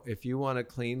 If you want a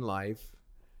clean life,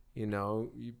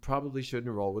 you probably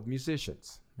shouldn't roll with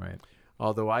musicians. Right.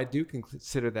 Although I do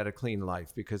consider that a clean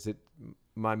life because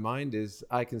my mind is,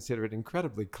 I consider it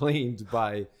incredibly cleaned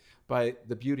by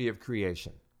the beauty of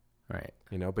creation. Right.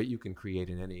 But you can create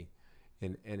in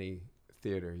any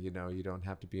theater. You don't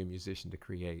have to be a musician to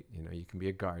create. You can be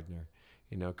a gardener.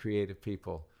 Creative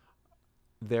people.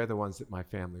 They're the ones that my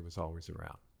family was always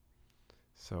around.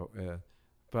 So,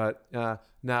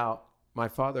 now my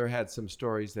father had some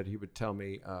stories that he would tell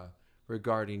me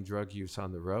regarding drug use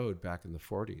on the road back in the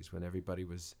 40s when everybody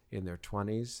was in their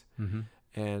 20s,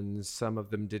 and some of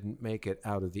them didn't make it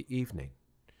out of the evening,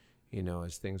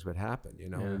 as things would happen,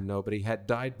 and nobody had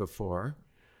died before,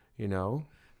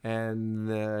 and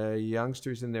the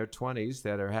youngsters in their 20s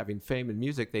that are having fame in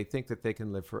music, they think that they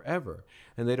can live forever,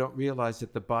 and they don't realize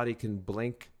that the body can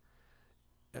blink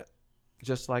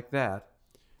just like that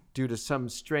due to some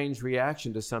strange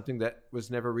reaction to something that was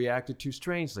never reacted to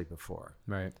strangely before.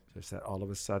 Right. Just that all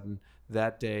of a sudden,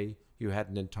 that day, you had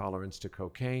an intolerance to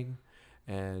cocaine,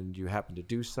 and you happened to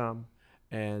do some,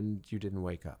 and you didn't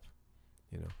wake up.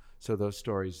 So those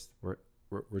stories were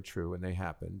true, and they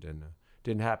happened, and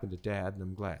didn't happen to Dad, and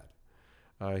I'm glad.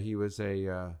 He was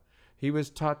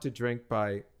taught to drink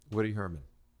by Woody Herman.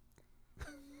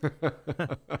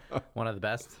 One of the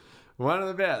best. One of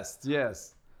the best,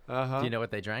 yes. Do you know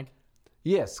what they drank?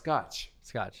 Yes, Scotch.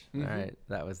 Scotch. All right.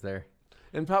 That was their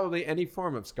And probably any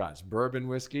form of Scotch. Bourbon,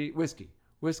 whiskey.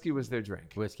 Whiskey was their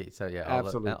drink. whiskey. So yeah,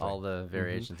 Absolutely. all the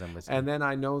variations on whiskey. And then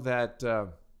I know that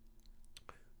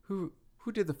who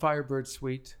did the Firebird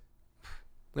Suite?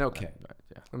 Okay, Right,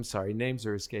 yeah. I'm sorry, names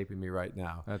are escaping me right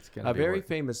now. That's gonna a be very work.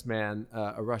 famous man,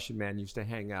 a Russian man, used to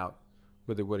hang out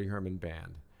with the Woody Herman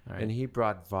band, All right. and he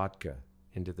brought vodka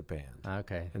into the band,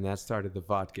 Okay. and that started the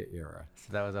vodka era.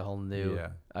 So that was a whole new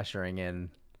Yeah. ushering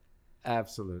in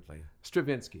Absolutely,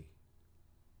 Stravinsky.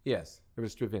 Yes, it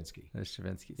was Stravinsky. the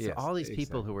Stravinsky. So Yes, all these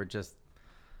people exactly. who were just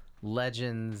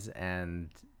legends and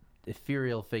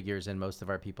ethereal figures in most of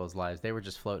our people's lives, they were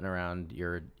just floating around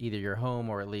either your home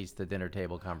or at least the dinner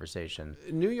table conversation.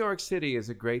 New York City is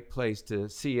a great place to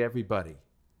see everybody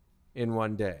in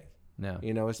one day. No.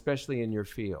 Especially in your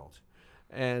field.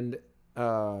 And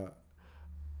I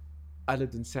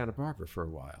lived in Santa Barbara for a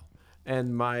while.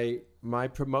 And my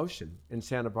promotion in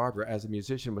Santa Barbara as a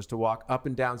musician was to walk up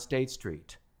and down State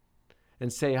Street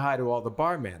and say hi to all the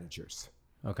bar managers.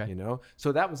 Okay.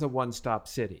 So that was a one-stop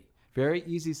city. Very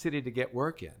easy city to get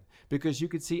work in because you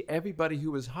could see everybody who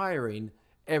was hiring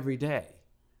every day.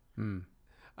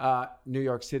 New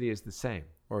York City is the same,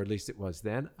 or at least it was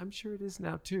then. I'm sure it is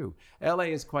now too. LA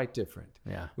is quite different.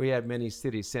 Yeah. We have many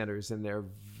city centers and they're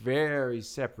very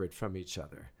separate from each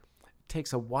other. It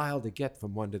takes a while to get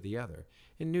from one to the other.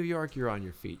 In New York, you're on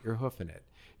your feet, you're hoofing it.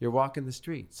 You're walking the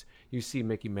streets. You see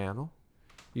Mickey Mantle,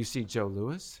 you see Joe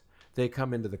Louis, They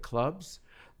come into the clubs.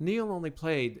 Neil only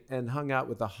played and hung out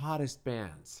with the hottest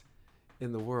bands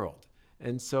in the world.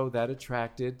 And so that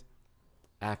attracted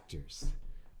actors,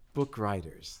 book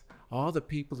writers, all the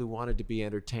people who wanted to be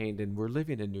entertained and were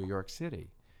living in New York City.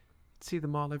 See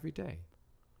them all every day.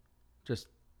 Just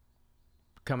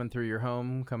coming through your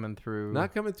home, coming through...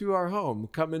 Not coming through our home,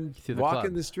 coming, Through the walking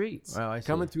club. the streets, Oh, I see.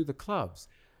 coming through the clubs.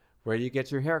 Where do you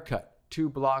get your haircut? 2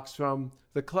 blocks from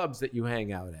the clubs that you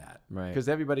hang out at. Right. Because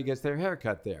everybody gets their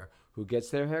haircut there. Who gets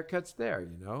their haircuts there,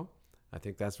 you know? I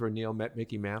think that's where Neil met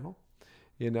Mickey Mantle.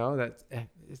 You know,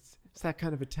 it's that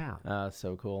kind of a town.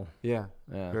 So cool. Yeah,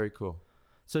 Yeah. very cool.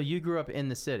 So you grew up in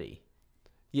the city.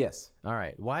 Yes. All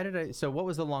right. Why did I? So what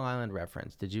was the Long Island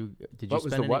reference? Did you What was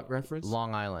spend the any- what reference?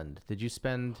 Long Island. Did you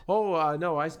spend? Oh,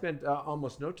 no, I spent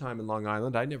almost no time in Long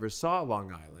Island. I never saw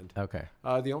Long Island. Okay.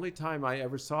 The only time I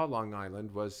ever saw Long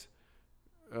Island was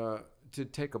to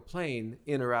take a plane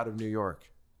in or out of New York.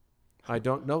 I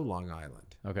don't know Long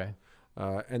Island. Okay.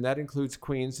 And that includes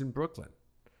Queens and Brooklyn.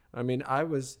 I mean, I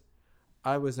was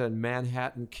a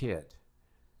Manhattan kid.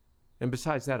 And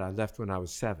besides that, I left when I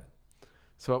was 7.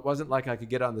 So it wasn't like I could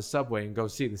get on the subway and go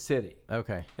see the city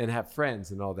Okay. and have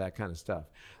friends and all that kind of stuff.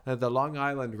 The Long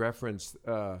Island reference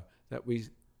I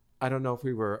don't know if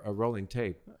we were a rolling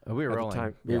tape. We were at the rolling.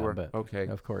 time. Yeah, We were, but okay.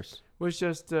 Of course. Was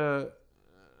just a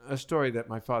story that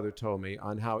my father told me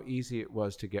on how easy it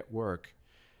was to get work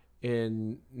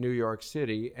in New York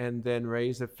City and then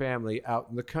raise a family out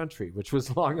in the country, which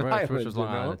was Long Right, Island. which was Long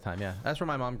you know? Island at the time. Yeah, that's where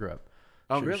my mom grew up.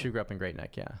 Oh, she, really? She grew up in Great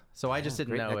Neck. Yeah. So I just didn't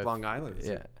Great know Neck, if Long Island. It's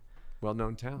Yeah. a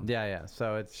well-known town. Yeah, yeah.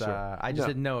 So it's Sure. I just No.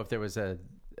 didn't know if there was a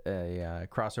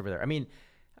crossover there. I mean,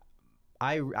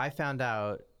 I found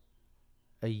out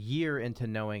a year into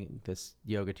knowing this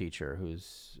yoga teacher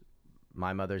who's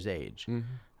my mother's age.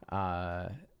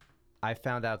 Mm-hmm. I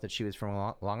found out that she was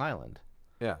from Long Island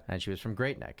Yeah. and she was from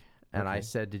Great Neck. And I Okay.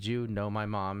 said, "Did you know my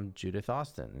mom, Judith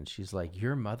Austin?" And she's like,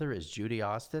 "Your mother is Judy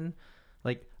Austin?"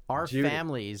 Like our Judy.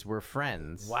 families were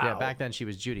friends. Wow. Yeah, back then she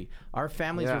was Judy. Our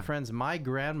families Yeah. were friends. My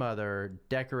grandmother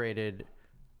decorated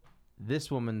this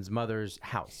woman's mother's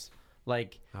house.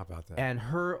 Like, How about that? and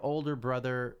her older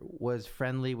brother was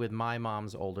friendly with my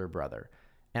mom's older brother.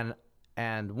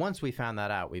 And once we found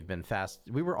that out, we've been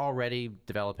we were already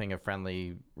developing a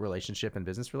friendly relationship and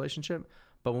business relationship.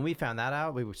 But when we found that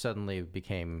out, we suddenly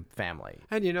became family.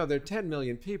 And you know, there are 10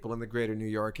 million people in the greater New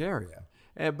York area.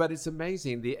 But it's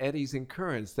amazing the eddies and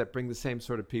currents that bring the same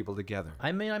sort of people together.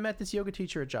 I mean, I met this yoga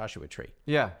teacher at Joshua Tree.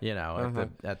 Yeah. You know,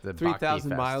 at the 3,000 Bhakti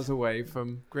Fest. miles away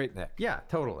from Great Neck. Yeah,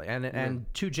 totally. And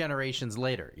 2 generations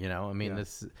later, you know, I mean, Yeah.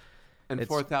 this... And It's-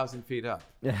 4,000 feet up.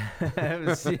 It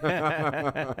was- In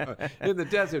the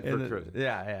desert for cruising.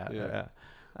 Yeah.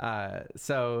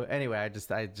 So anyway, I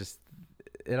just,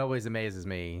 it always amazes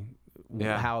me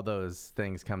Yeah. how those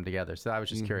things come together. So I was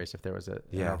just curious if there was an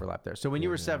Yeah. overlap there. So when you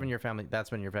were 7, your family, that's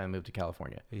when your family moved to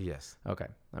California. Yes. Okay,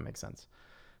 that makes sense.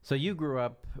 So you grew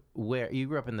up where? You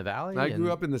grew up in the Valley? I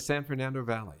grew up in the San Fernando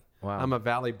Valley. Wow. I'm a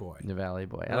Valley boy. The Valley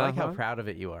boy. I like how Uh-huh. proud of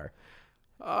it you are.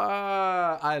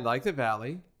 I like the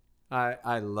Valley.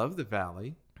 I love the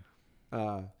Valley.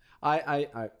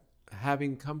 I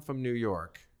having come from New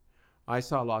York, I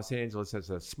saw Los Angeles as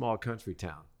a small country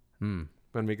town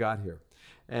when we got here.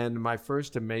 And my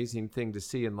first amazing thing to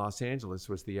see in Los Angeles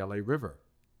was the LA River.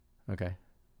 Okay.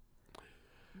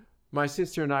 My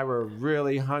sister and I were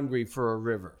really hungry for a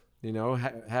river, you know,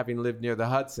 having lived near the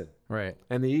Hudson Right.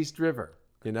 and the East River,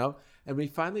 you know. And we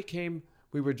finally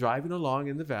we were driving along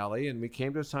in the valley and we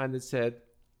came to a sign that said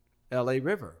LA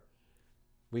River.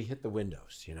 We hit the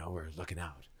windows, you know, we're looking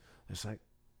out. It's like,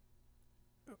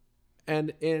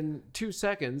 and in 2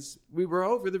 seconds, we were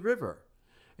over the river.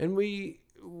 And we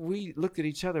looked at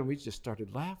each other and we just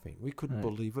started laughing. We couldn't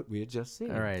believe what we had just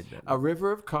seen. All right. A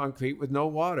river of concrete with no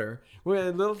water, with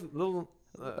a little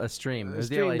A stream. It a was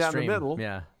the stream LA down the stream. middle.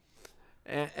 Yeah.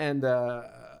 and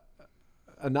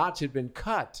a notch had been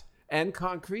cut and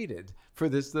concreted for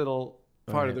this little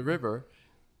part of the river.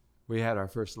 We had our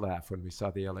first laugh when we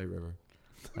saw the LA River.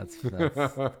 That's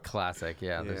classic.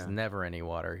 Yeah, there's Yeah. never any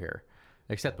water here,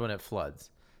 except when it floods,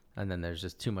 and then there's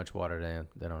just too much water.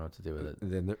 They don't know what to do with it.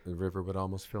 And then the river would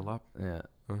almost fill up. Yeah,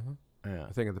 Uh-huh. yeah.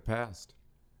 A thing of the past.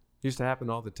 Used to happen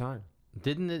all the time.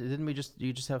 Didn't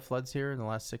you just have floods here in the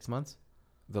last 6 months?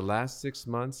 The last 6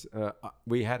 months,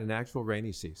 we had an actual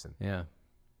rainy season Yeah,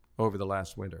 over the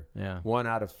last winter. yeah, 1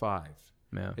 out of 5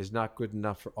 yeah. is not good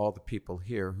enough for all the people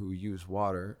here who use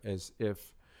water as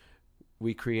if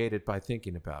we create it by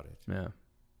thinking about it. Yeah.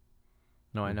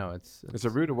 No, I know it's It's a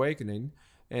rude awakening,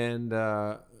 and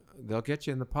they'll get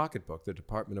you in the pocketbook, the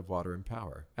Department of Water and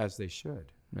Power, as they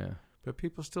should. yeah. But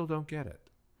people still don't get it.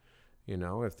 You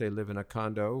know, if they live in a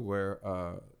condo where,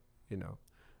 you know,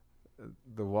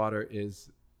 the water is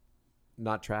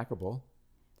not trackable,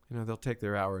 you know, they'll take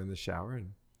their hour in the shower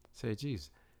and say,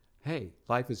 geez, hey,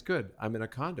 life is good. I'm in a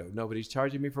condo. Nobody's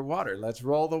charging me for water. Let's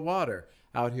roll the water.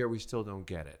 Out here, we still don't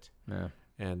get it. Yeah.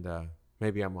 And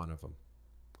maybe I'm one of them.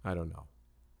 I don't know.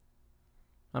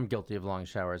 I'm guilty of long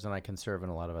showers, and I conserve in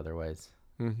a lot of other ways.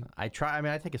 Mm-hmm. I try. I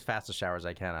mean, I take as fast a shower as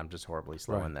I can. I'm just horribly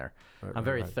slow in there. I'm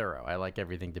very thorough. I like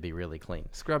everything to be really clean.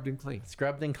 Scrubbed and clean.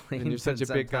 Scrubbed and clean. And you're such a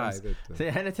big guy.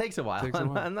 That, and it takes a while.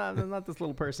 I'm not this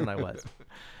little person I was.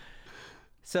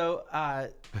 So I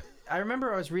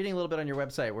remember I was reading a little bit on your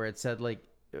website where it said, like,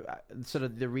 sort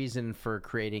of the reason for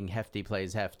creating Hefty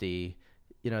Plays Hefty,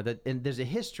 you know, that and there's a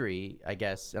history, I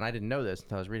guess, and I didn't know this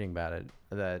until I was reading about it,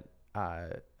 that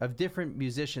of different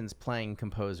musicians playing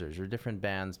composers or different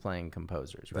bands playing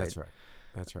composers, right?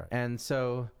 That's right. And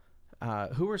so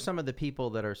who are some of the people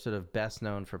that are sort of best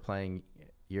known for playing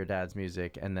your dad's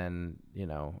music? And then, you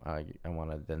know, I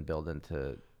want to then build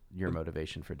into your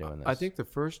motivation for doing this. I think the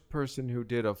first person who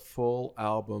did a full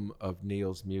album of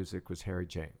Neil's music was Harry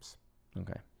James.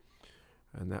 Okay.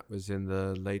 And that was in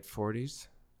the late 40s,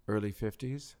 early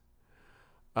 50s.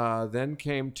 Then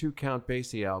came two Count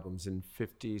Basie albums in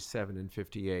 57 and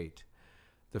 58.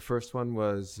 The first one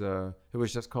was, it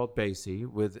was just called Basie,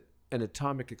 with an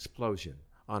atomic explosion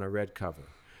on a red cover.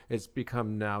 It's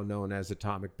become now known as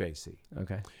Atomic Basie.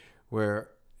 Okay.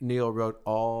 Where Neil wrote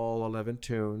all 11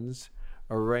 tunes,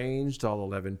 arranged all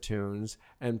 11 tunes,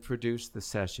 and produced the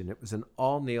session. It was an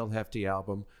all Neil Hefti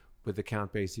album with the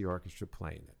Count Basie Orchestra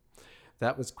playing it.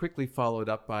 That was quickly followed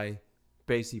up by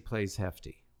Basie Plays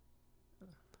Hefty.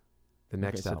 The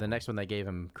next album. So the next one they gave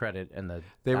him credit and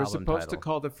they were supposed to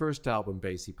call the first album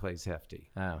Basie Plays Hefty.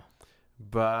 Oh.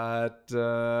 But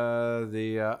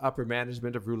the upper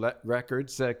management of Roulette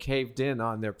Records caved in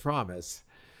on their promise.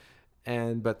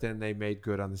 But then they made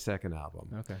good on the second album.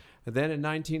 Okay. And then in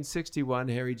 1961,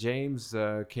 Harry James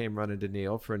came running to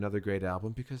Neil for another great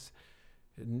album because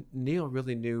Neil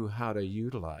really knew how to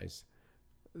utilize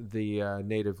the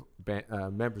native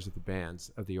members of the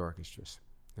bands of the orchestras,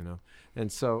 you know.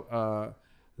 And so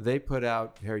they put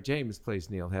out Harry James Plays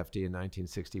Neil Hefti in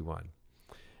 1961.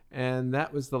 And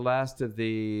that was the last of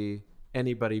the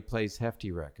Anybody Plays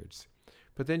Hefty records.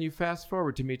 But then you fast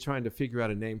forward to me trying to figure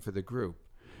out a name for the group.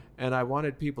 And I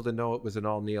wanted people to know it was an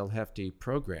all Neil Hefti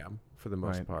program for the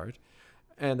most part.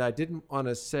 And I didn't want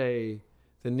to say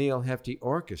the Neil Hefti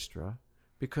Orchestra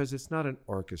because it's not an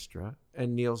orchestra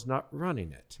and Neil's not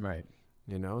running it. Right.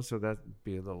 You know, so that'd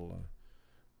be a little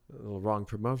wrong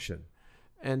promotion.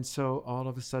 And so all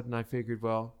of a sudden I figured,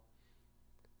 well,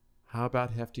 how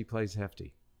about Hefty Plays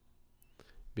Hefty?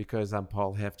 Because I'm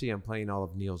Paul Hefty, I'm playing all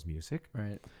of Neil's music.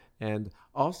 Right. And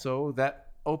also that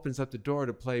opens up the door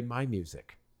to play my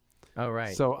music. Oh,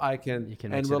 right. So I can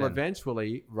and will in.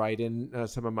 eventually write in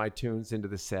some of my tunes into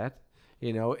the set,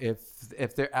 you know,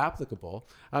 if they're applicable.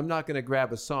 I'm not going to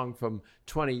grab a song from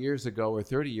 20 years ago or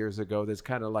 30 years ago that's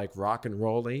kind of like rock and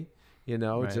rolling, you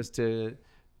know, just to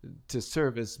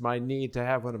service my need to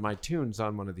have one of my tunes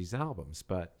on one of these albums.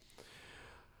 But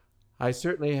I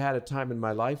certainly had a time in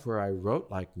my life where I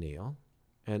wrote like Neil,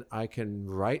 and I can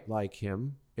write like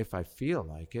him if I feel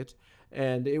like it.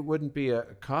 And it wouldn't be a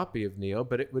copy of Neil,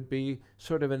 but it would be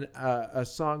sort of a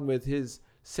song with his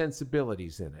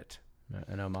sensibilities in it.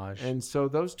 An homage. And so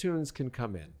those tunes can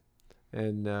come in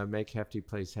and make Hefty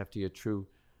Plays Hefty a true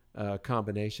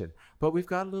combination. But we've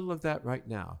got a little of that right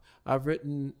now. I've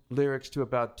written lyrics to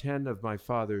about 10 of my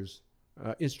father's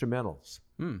instrumentals,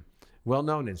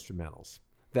 well-known instrumentals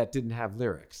that didn't have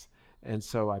lyrics. And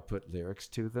so I put lyrics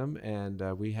to them, and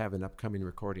we have an upcoming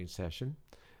recording session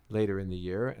later in the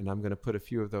year, and I'm going to put a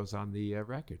few of those on the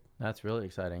record. That's really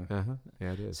exciting.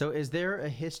 Yeah, it is. So is there a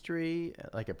history,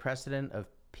 like a precedent of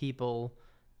people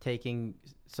taking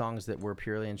songs that were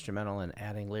purely instrumental and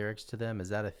adding lyrics to them? Is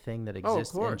that a thing that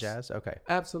exists in jazz? Okay.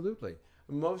 Absolutely.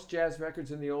 Most jazz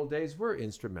records in the old days were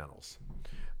instrumentals,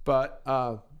 but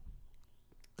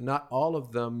not all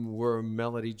of them were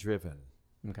melody driven.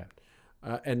 Okay.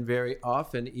 And very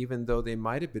often, even though they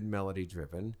might have been melody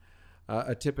driven,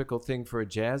 a typical thing for a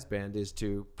jazz band is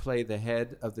to play the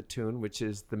head of the tune, which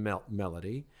is the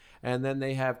melody, and then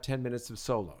they have 10 minutes of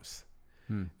solos.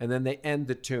 And then they end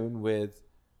the tune with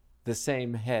the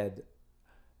same head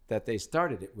that they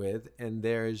started it with, and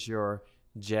there's your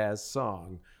jazz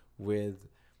song with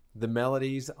the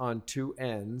melodies on two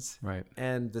ends,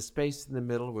 and the space in the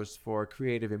middle was for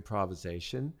creative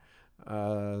improvisation,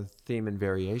 theme and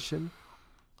variation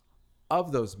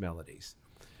of those melodies.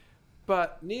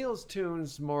 But Neil's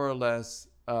tunes more or less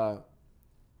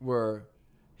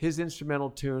his instrumental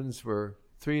tunes were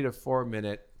 3 to 4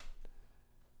 minute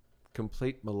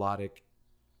complete melodic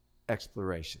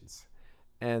explorations.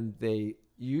 And they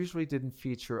usually didn't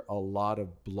feature a lot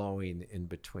of blowing in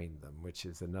between them, which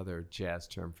is another jazz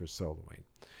term for soloing.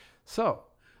 So,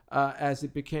 as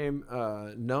it became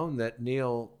known that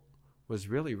Neil was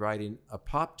really writing a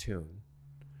pop tune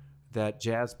that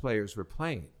jazz players were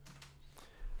playing,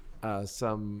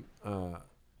 some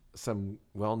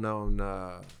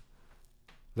well-known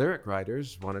lyric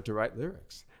writers wanted to write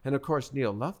lyrics. And of course,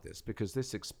 Neil loved this because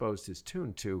this exposed his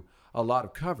tune to a lot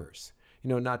of covers. You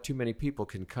know, not too many people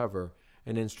can cover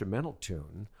an instrumental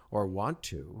tune or want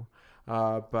to,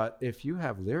 but if you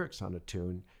have lyrics on a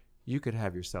tune, you could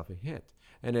have yourself a hit.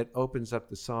 And it opens up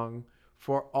the song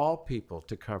for all people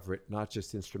to cover it, not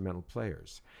just instrumental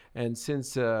players. And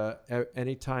since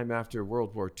any time after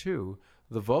World War II,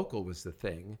 the vocal was the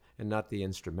thing and not the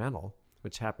instrumental,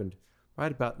 which happened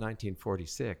right about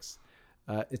 1946,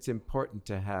 it's important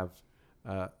to have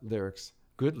lyrics,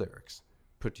 good lyrics,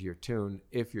 put to your tune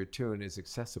if your tune is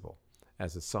accessible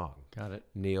as a song. Got it.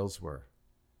 Neil's were.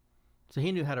 So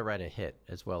he knew how to write a hit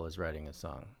as well as writing a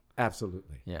song.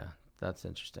 Absolutely. Yeah, that's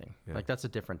interesting. Yeah. Like that's a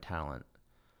different talent.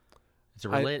 It's a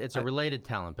related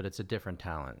talent, but it's a different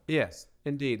talent. Yes,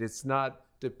 indeed. It's not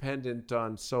dependent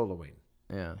on soloing.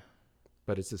 Yeah.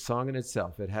 But it's a song in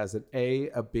itself. It has an A,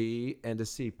 a B, and a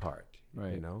C part.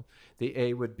 Right. You know, the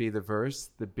A would be the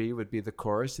verse, the B would be the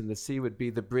chorus, and the C would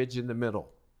be the bridge in the middle.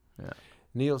 Yeah.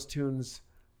 Neil's tunes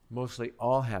mostly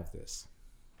all have this.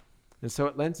 And so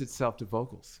it lends itself to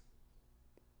vocals.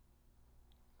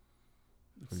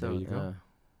 And So there you go.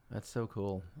 that's so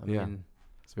cool. I Yeah. mean,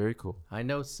 It's very cool. I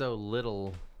know so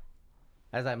little.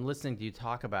 As I'm listening to you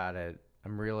talk about it,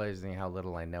 I'm realizing how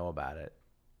little I know about it,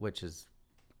 which is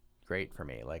great for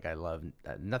me. Like I love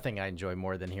nothing I enjoy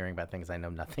more than hearing about things I know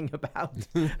nothing about,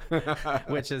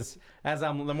 which is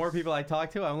the more people I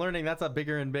talk to, I'm learning that's a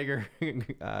bigger and bigger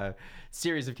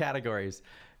series of categories.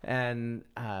 And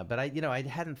but I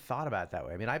hadn't thought about it that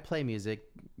way. I mean, I play music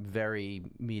very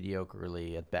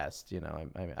mediocrely at best. You know,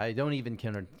 I don't even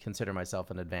consider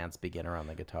myself an advanced beginner on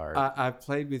the guitar. I've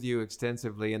played with you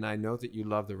extensively, and I know that you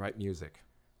love the right music.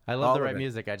 I love all the of right it.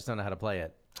 music. I just don't know how to play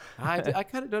it. I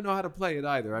kind of don't know how to play it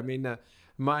either. I mean,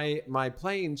 my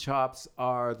playing chops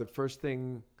are the first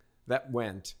thing that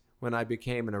went when I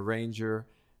became an arranger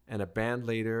and a band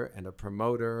leader and a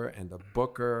promoter and a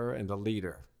booker and a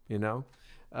leader. You know,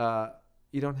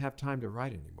 you don't have time to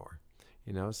write anymore.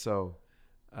 You know, so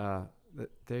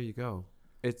there you go.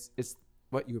 It's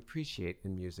what you appreciate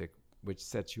in music, which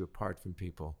sets you apart from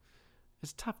people.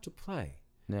 It's tough to play.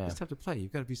 Yeah. It's tough to play.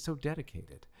 You've got to be so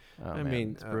dedicated. Oh, I man,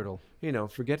 mean, it's brutal. You know,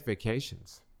 forget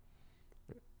vacations.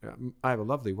 I have a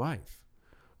lovely wife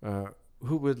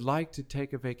who would like to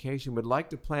take a vacation, would like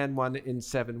to plan one in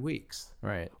 7 weeks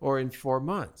Right. or in 4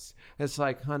 months. It's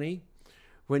like, honey,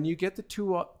 when you get the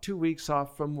 2 weeks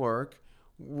off from work,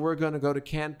 we're going to go to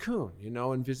Cancun, you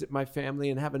know, and visit my family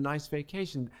and have a nice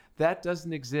vacation. That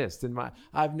doesn't exist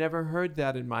I've never heard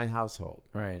that in my household.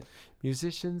 Right.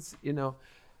 Musicians, you know,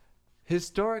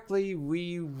 historically,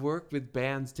 we work with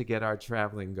bands to get our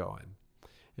traveling going.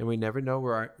 And we never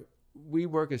know we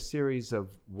work a series of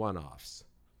one-offs.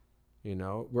 You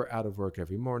know, we're out of work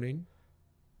every morning.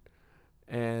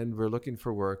 And we're looking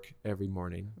for work every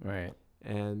morning. Right.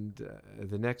 And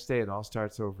the next day, it all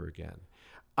starts over again.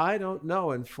 I don't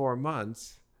know in 4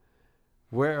 months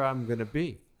where I'm going to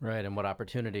be. Right. And what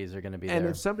opportunities are going to be And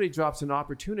there. if somebody drops an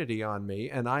opportunity on me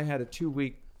and I had a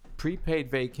 2-week prepaid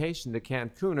vacation to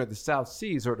Cancun or the South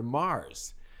Seas or to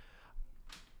Mars,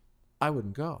 I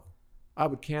wouldn't go. I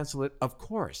would cancel it, of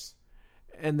course.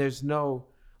 And there's no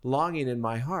longing in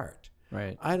my heart.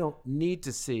 Right. I don't need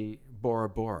to see Bora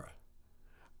Bora.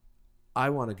 I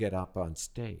want to get up on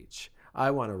stage.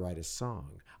 I want to write a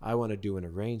song. I want to do an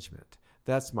arrangement.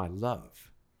 That's my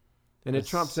love. And it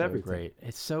trumps so everything. Great.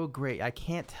 It's so great. I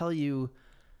can't tell you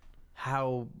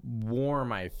how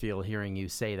warm I feel hearing you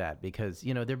say that because,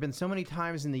 you know, there have been so many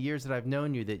times in the years that I've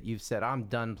known you that you've said, I'm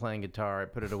done playing guitar. I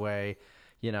put it away.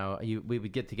 You know, we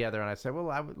would get together and I said,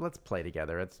 well, let's play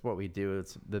together. It's what we do.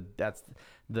 That's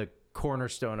the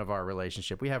cornerstone of our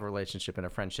relationship. We have a relationship and a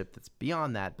friendship that's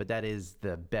beyond that, but that is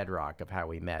the bedrock of how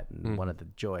we met and one of the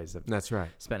joys of That's right.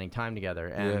 spending time together.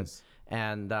 And, Yes.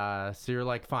 And so you're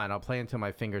like, fine, I'll play until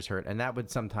my fingers hurt. And that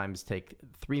would sometimes take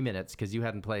 3 minutes because you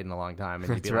hadn't played in a long time. And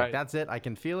you'd be That's like, right. that's it. I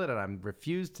can feel it. And I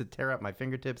refuse to tear up my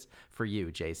fingertips for you,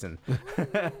 Jason.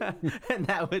 And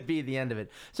that would be the end of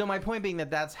it. So my point being that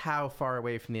that's how far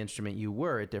away from the instrument you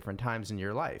were at different times in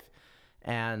your life.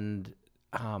 And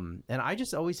I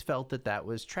just always felt that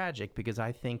was tragic because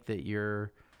I think that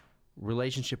you're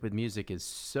relationship with music is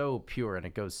so pure and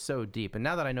it goes so deep. And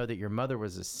now that I know that your mother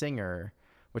was a singer,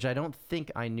 which I don't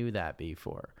think I knew that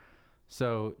before.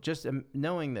 So just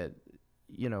knowing that,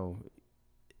 you know,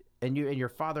 and your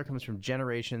father comes from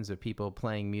generations of people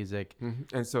playing music.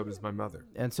 Mm-hmm. And so does my mother.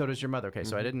 And so does your mother. Okay,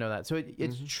 so I didn't know that. So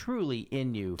it's truly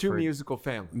in you. Two musical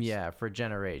families. Yeah, for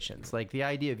generations. Like the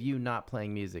idea of you not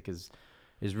playing music is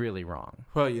really wrong.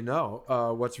 Well, you know,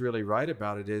 what's really right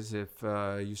about it is if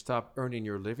you stop earning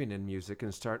your living in music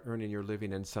and start earning your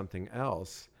living in something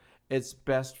else, it's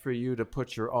best for you to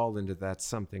put your all into that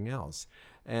something else.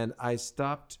 And I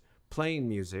stopped playing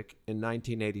music in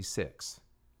 1986.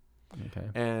 Okay.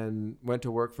 And went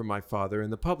to work for my father in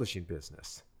the publishing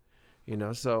business. You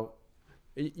know, so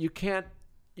you can't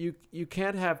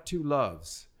have two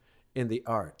loves in the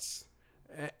arts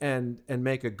and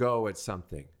make a go at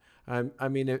something. I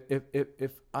mean,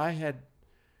 if I had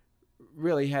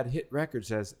really had hit records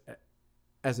as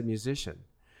a musician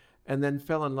and then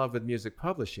fell in love with music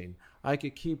publishing, I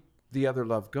could keep the other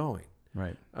love going.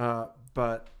 Right.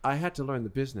 But I had to learn the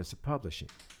business of publishing.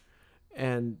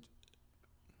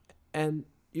 And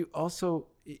you also,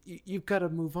 you've got to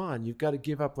move on. You've got to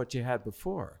give up what you had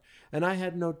before. And I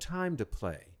had no time to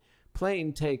play.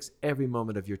 Playing takes every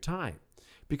moment of your time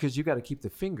because you got to keep the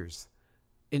fingers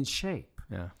in shape.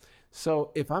 Yeah.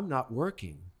 So if I'm not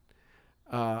working,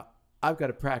 I've got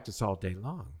to practice all day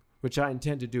long, which I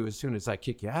intend to do as soon as I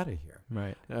kick you out of here.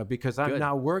 Right. Because I'm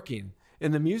now working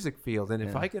in the music field. And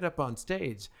if Yeah. I get up on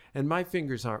stage and my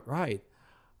fingers aren't right,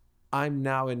 I'm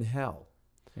now in hell.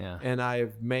 Yeah. And I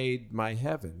have made my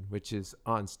heaven, which is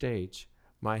on stage,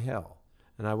 my hell.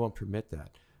 And I won't permit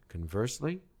that.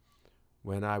 Conversely,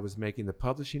 when I was making the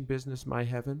publishing business my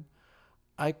heaven,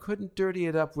 I couldn't dirty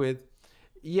it up with,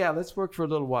 yeah, let's work for a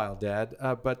little while, Dad.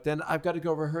 But then I've got to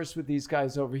go rehearse with these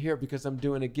guys over here because I'm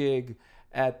doing a gig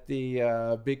at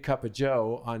the Big Cup of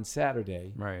Joe on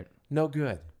Saturday. Right. No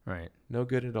good. Right. No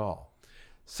good at all.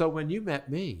 So when you met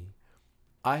me,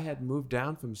 I had moved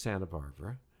down from Santa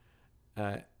Barbara.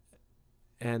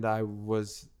 And I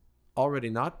was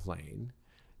already not playing,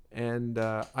 and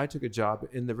I took a job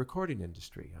in the recording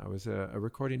industry. I was a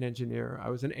recording engineer. I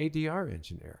was an ADR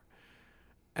engineer.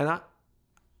 And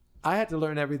I had to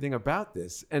learn everything about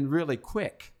this, and really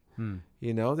quick.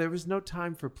 You know, there was no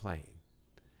time for playing.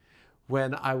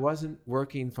 When I wasn't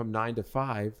working from 9 to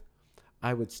 5,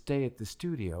 I would stay at the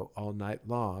studio all night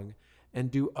long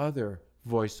and do other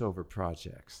voiceover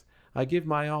projects. I give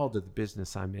my all to the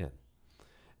business I'm in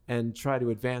and try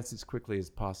to advance as quickly as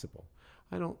possible.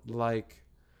 I don't like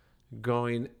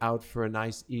going out for a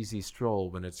nice, easy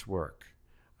stroll when it's work.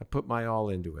 I put my all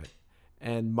into it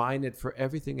and mine it for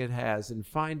everything it has and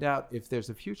find out if there's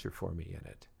a future for me in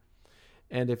it.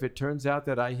 And if it turns out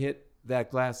that I hit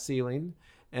that glass ceiling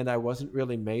and I wasn't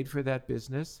really made for that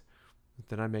business,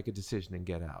 then I make a decision and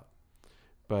get out.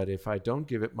 But if I don't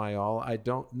give it my all, I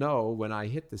don't know when I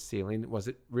hit the ceiling, was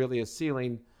it really a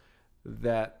ceiling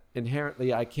that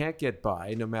inherently I can't get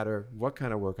by no matter what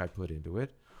kind of work I put into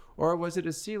it? Or was it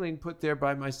a ceiling put there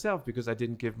by myself because I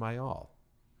didn't give my all?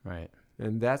 Right.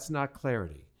 And that's not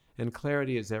clarity. And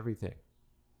clarity is everything,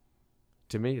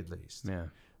 to me at least. Yeah.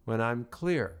 When I'm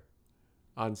clear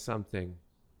on something,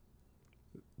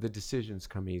 the decisions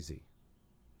come easy.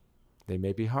 They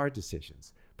may be hard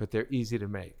decisions, but they're easy to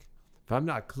make. If I'm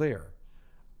not clear,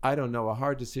 I don't know a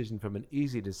hard decision from an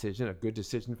easy decision, a good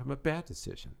decision from a bad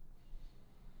decision.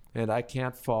 And I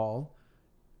can't fall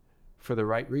for the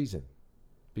right reason.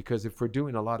 Because if we're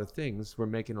doing a lot of things, we're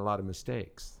making a lot of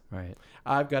mistakes. Right.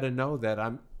 I've got to know that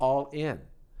I'm all in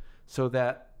so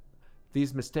that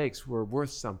these mistakes were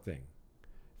worth something.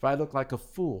 If I look like a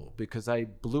fool because I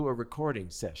blew a recording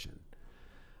session,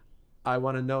 I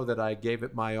want to know that I gave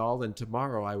it my all, and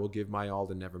tomorrow I will give my all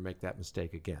to never make that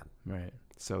mistake again. Right.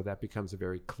 So that becomes a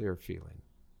very clear feeling.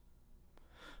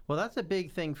 Well, that's a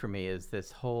big thing for me is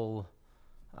this whole,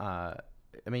 I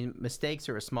mean, mistakes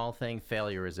are a small thing.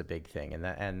 Failure is a big thing.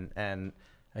 And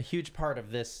a huge part of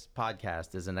this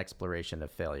podcast is an exploration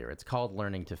of failure. It's called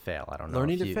Learning to Fail. I don't know.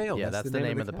 Learning to Fail. Yeah, that's the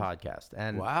name of the podcast.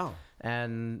 And wow.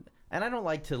 And I don't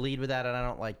like to lead with that, and I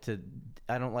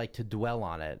don't like to dwell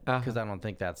on it because I don't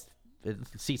think it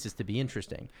ceases to be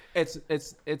interesting.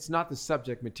 It's not the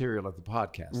subject material of the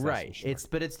podcast, right? Sure.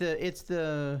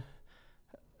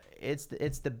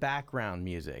 It's the background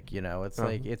music. You know, it's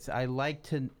like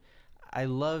I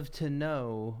love to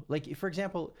know, like, for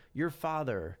example, your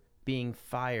father being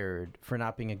fired for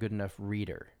not being a good enough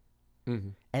reader,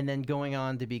 and then going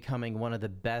on to becoming one of the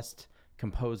best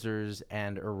composers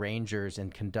and arrangers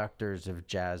and conductors of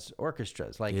jazz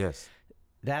orchestras. Like, yes.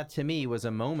 That to me was a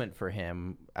moment for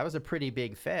him. That was a pretty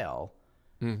big fail,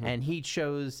 and he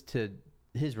chose to.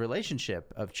 His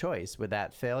relationship of choice with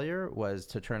that failure was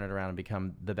to turn it around and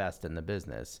become the best in the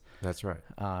business. That's right.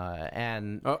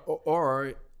 And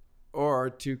or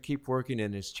to keep working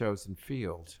in his chosen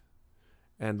field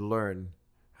and learn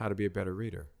how to be a better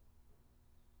reader.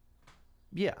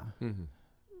 Yeah.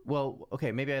 Well,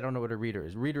 okay, maybe I don't know what a reader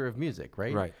is. Reader of music,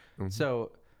 right? Right.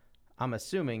 So I'm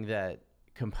assuming that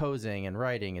composing and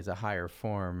writing is a higher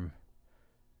form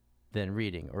than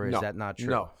reading, or is that not true?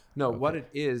 No. Okay. What it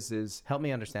is help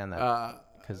me understand that.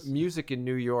 Music in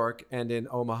New York and in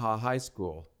Omaha High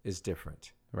School is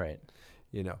different. Right.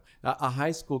 You know, a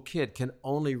high school kid can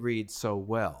only read so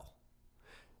well.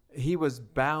 He was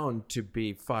bound to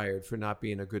be fired for not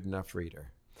being a good enough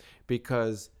reader,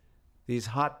 because these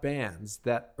hot bands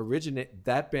that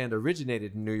band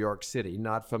originated in New York City,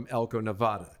 not from Elko,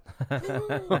 Nevada.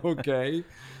 Okay.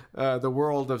 The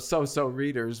world of so-so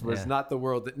readers was not the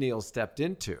world that Neil stepped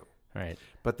into. Right.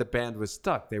 But the band was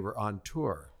stuck. They were on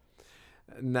tour.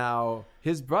 Now,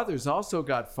 his brothers also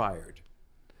got fired.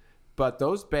 But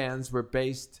those bands were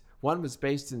one was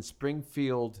based in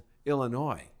Springfield,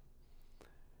 Illinois,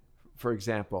 for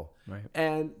example. Right.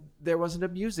 And there wasn't a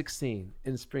music scene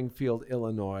in Springfield,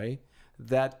 Illinois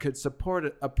that could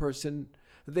support a person.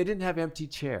 They didn't have empty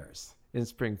chairs in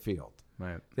Springfield.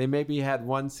 Right. They maybe had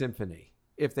one symphony,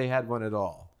 if they had one at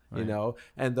all, you know,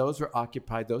 and those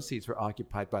seats were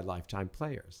occupied by lifetime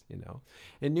players, you know.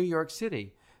 In New York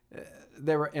City,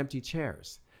 there were empty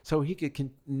chairs. So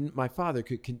my father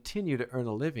could continue to earn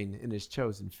a living in his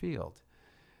chosen field.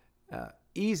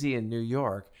 Easy in New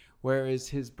York, whereas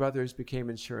his brothers became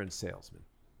insurance salesmen.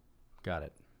 Got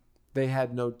it. They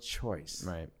had no choice.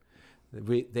 Right.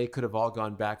 They could have all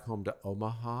gone back home to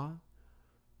Omaha,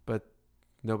 but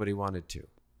nobody wanted to.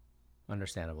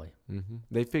 Understandably.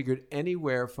 They figured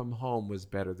anywhere from home was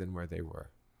better than where they were.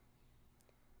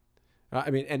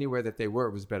 Anywhere that they were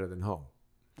was better than home.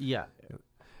 Yeah.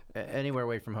 Anywhere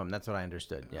away from home. That's what I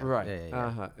understood. Yeah. Right.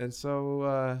 Yeah. And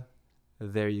so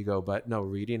there you go. But no,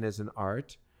 reading is an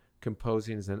art.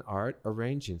 Composing is an art.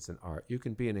 Arranging is an art. You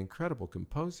can be an incredible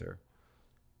composer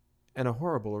and a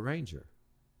horrible arranger.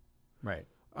 Right.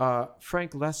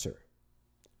 Frank Lesser,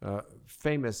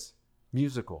 famous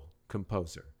musical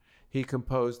composer. He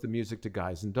composed the music to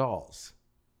Guys and Dolls.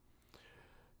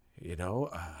 You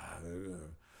know,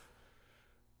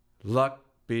 luck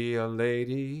be a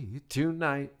lady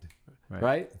tonight,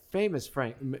 right? Famous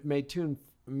Frank,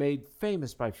 made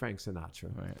famous by Frank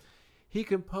Sinatra. Right. He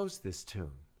composed this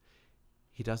tune.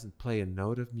 He doesn't play a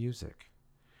note of music.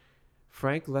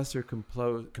 Frank Lesser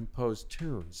composed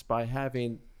tunes by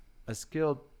having a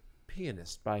skilled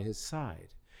pianist by his side.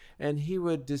 And he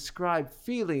would describe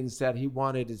feelings that he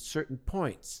wanted at certain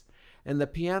points. And the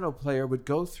piano player would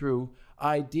go through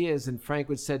ideas, and Frank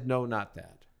would say, no, not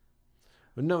that.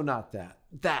 No, not that.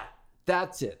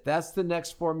 That's it. That's the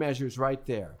next 4 measures right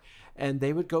there. And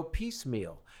they would go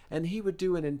piecemeal. And he would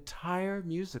do an entire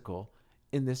musical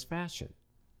in this fashion.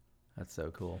 That's so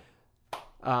cool.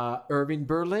 Irving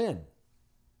Berlin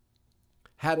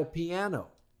had a piano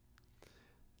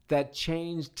that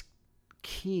changed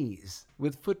keys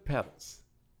with foot pedals.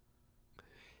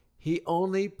 He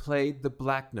only played the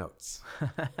black notes.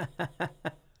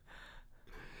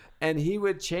 And he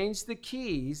would change the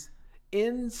keys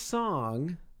in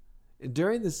song,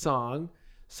 during the song,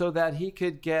 so that he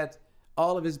could get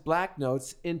all of his black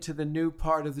notes into the new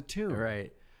part of the tune.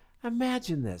 Right.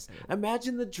 Imagine this.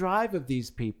 Imagine the drive of these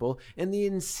people and the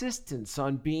insistence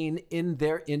on being in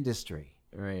their industry.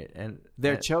 Right. And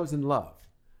their chosen love.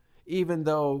 Even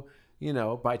though, you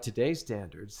know, by today's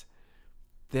standards,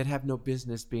 they'd have no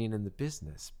business being in the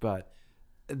business. But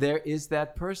there is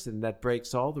that person that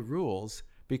breaks all the rules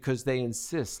because they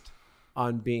insist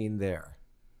on being there.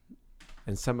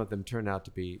 And some of them turn out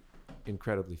to be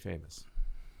incredibly famous.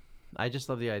 I just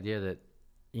love the idea that,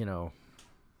 you know,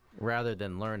 rather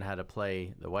than learn how to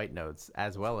play the white notes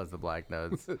as well as the black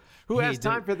notes. Who has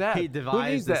time for that? He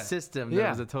devised a system that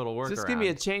was a total workaround. Just give me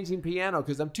a changing piano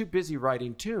because I'm too busy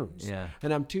writing tunes. Yeah.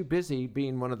 And I'm too busy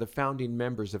being one of the founding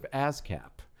members of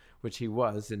ASCAP, which he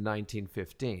was in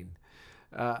 1915.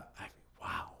 Wow.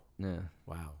 Yeah.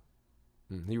 Wow.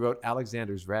 He wrote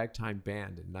Alexander's Ragtime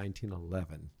Band in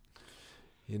 1911.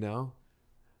 You know?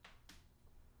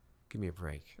 Give me a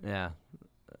break. Yeah.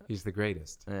 He's the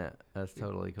greatest. Yeah, that's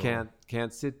totally cool.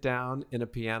 Can't sit down in a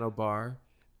piano bar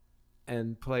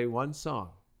and play one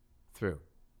song through.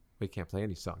 We can't play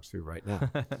any songs through right now.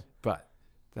 But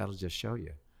that'll just show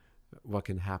you what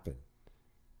can happen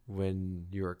when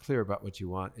you're clear about what you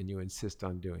want and you insist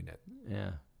on doing it.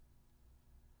 Yeah.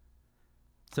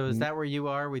 So is that where you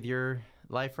are with your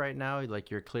life right now? Like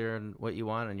you're clear on what you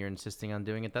want and you're insisting on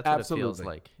doing it. That's what Absolutely. it feels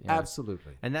like. Yeah.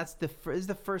 Absolutely. And that's is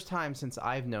the first time since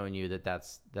I've known you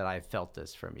that I've felt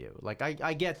this from you. Like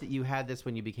I get that you had this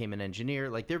when you became an engineer.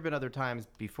 Like there've been other times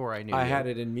before I knew I you. had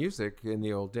it in music in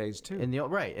the old days too.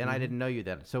 Right, and I didn't know you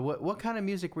then. So what kind of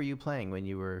music were you playing when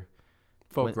you were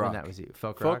Folk rock. When that was you?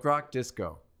 Folk rock,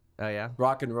 disco, Oh yeah.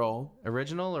 rock and roll.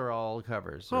 Original or all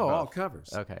covers? Or Oh, all both?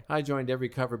 covers. Okay. I joined every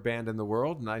cover band in the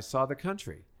world, and I saw the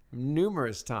country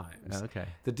numerous times. Okay.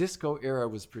 The disco era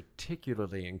was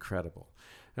particularly incredible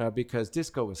because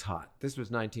disco was hot. This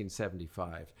was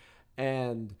 1975,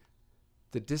 and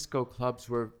the disco clubs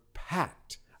were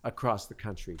packed across the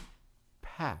country,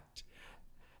 packed.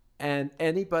 And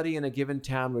anybody in a given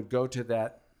town would go to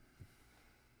that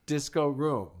disco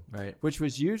room, Right. which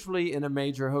was usually in a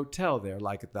major hotel there,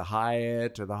 like at the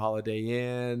Hyatt or the Holiday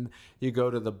Inn. You go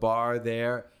to the bar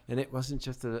there, and it wasn't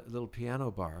just a little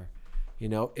piano bar. You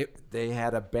know, they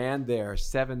had a band there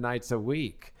 7 nights a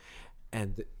week,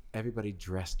 and everybody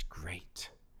dressed great.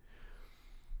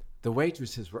 The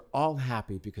waitresses were all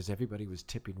happy because everybody was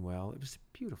tipping well. It was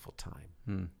a beautiful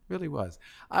time. Really was.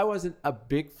 I wasn't a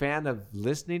big fan of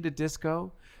listening to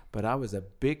disco, but I was a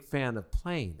big fan of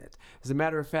playing it. As a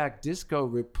matter of fact, disco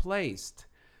replaced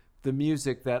the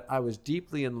music that I was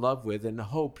deeply in love with and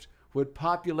hoped would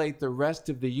populate the rest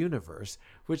of the universe,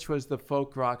 which was the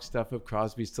folk rock stuff of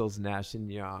Crosby, Stills, Nash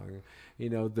and Young, you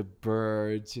know, the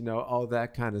Byrds, you know, all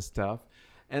that kind of stuff.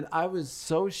 And I was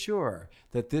so sure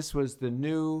that this was the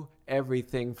new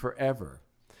everything forever.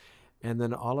 And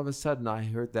then all of a sudden I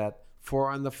heard that 4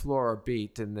 on the floor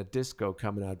beat and the disco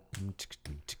coming out.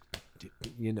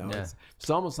 You know, Yeah. it's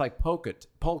almost like polka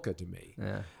to me.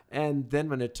 Yeah. And then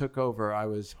when it took over, I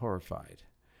was horrified.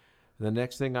 The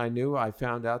next thing I knew, I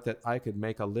found out that I could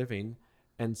make a living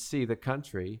and see the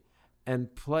country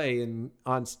and play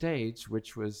on stage,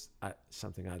 which was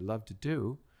something I loved to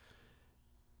do.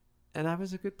 And I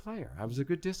was a good player. I was a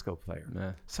good disco player.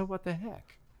 Yeah. So what the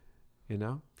heck? You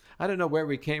know? I don't know where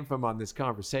we came from on this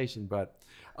conversation, but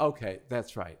okay,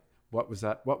 that's right. What was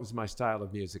that? What was my style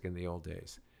of music in the old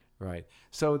days? Right.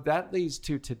 So that leads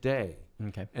to today.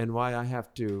 Okay. And why I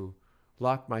have to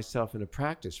lock myself in a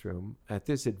practice room at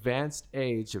this advanced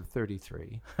age of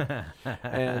 33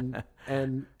 and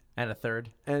a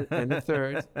third. and a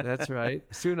third. That's right.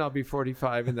 Soon I'll be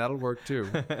 45 and that'll work too.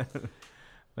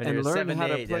 When and you're learn how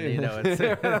to 78, play. you know, it's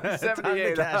time to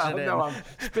 78. cash it in. No, I'm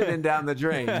spinning down the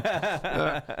drain.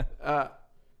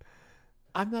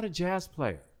 I'm not a jazz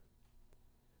player.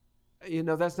 You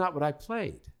know, that's not what I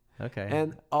played. Okay.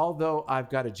 And although I've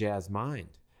got a jazz mind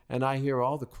and I hear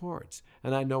all the chords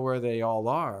and I know where they all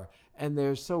are, and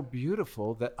they're so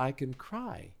beautiful that I can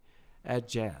cry at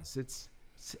jazz. It's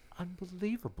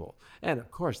unbelievable. And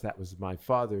of course, that was my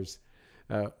father's.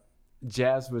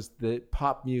 Jazz was the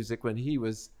pop music when he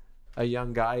was a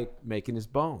young guy making his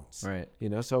bones. Right. You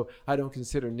know, so I don't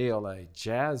consider Neil a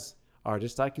jazz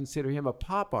artist. I consider him a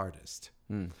pop artist.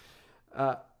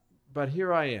 But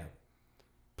here I am,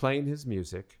 playing his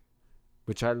music,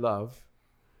 which I love,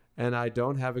 and I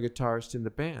don't have a guitarist in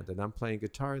the band, and I'm playing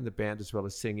guitar in the band as well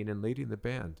as singing and leading the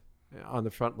band on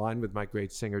the front line with my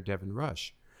great singer, Devin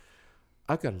Rush.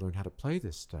 I've got to learn how to play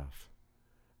this stuff.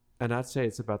 And I'd say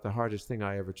it's about the hardest thing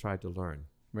I ever tried to learn.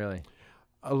 Really?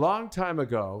 A long time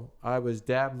ago, I was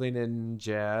dabbling in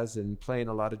jazz and playing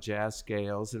a lot of jazz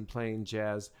scales and playing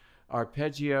jazz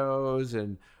arpeggios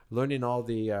and learning all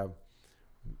the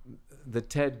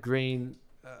Ted Green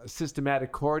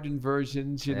systematic chord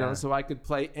inversions, you know, so I could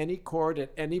play any chord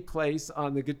at any place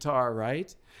on the guitar,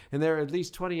 right? And there are at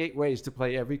least 28 ways to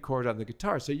play every chord on the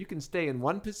guitar. So you can stay in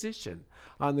one position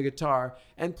on the guitar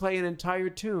and play an entire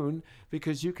tune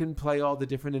because you can play all the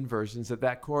different inversions of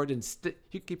that chord and you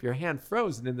can keep your hand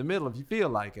frozen in the middle if you feel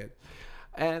like it.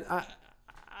 And I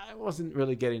wasn't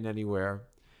really getting anywhere.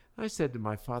 I said to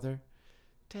my father,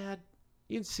 Dad,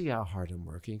 you can see how hard I'm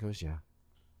working. He goes, yeah.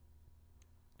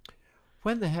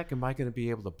 When the heck am I going to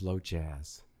be able to blow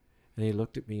jazz? And he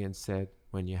looked at me and said,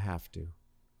 when you have to.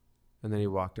 And then he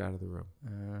walked out of the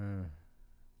room.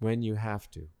 When you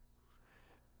have to.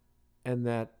 And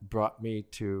that brought me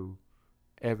to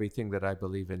everything that I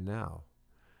believe in now,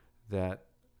 that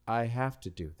I have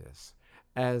to do this.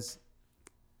 As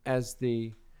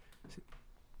the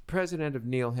president of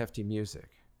Neil Hefti Music,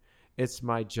 it's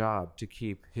my job to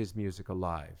keep his music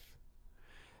alive.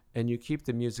 And you keep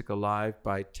the music alive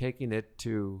by taking it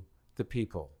to the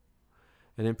people.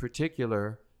 And in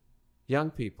particular, young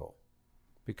people,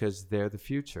 because they're the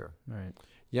future. Right.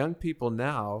 Young people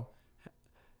now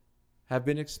have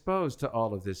been exposed to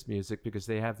all of this music because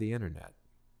they have the internet.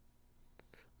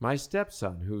 My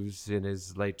stepson, who's in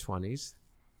his late 20s,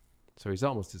 so he's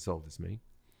almost as old as me.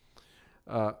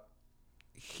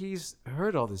 He's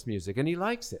heard all this music and he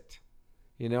likes it,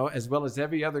 as well as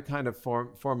every other kind of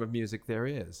form of music there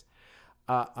is.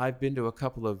 I've been to a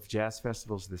couple of jazz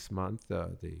festivals this month,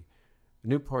 the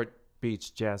Newport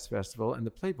Beach Jazz Festival and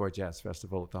the Playboy Jazz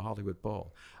Festival at the Hollywood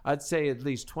Bowl. I'd say at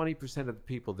least 20% of the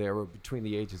people there were between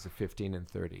the ages of 15 and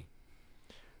 30.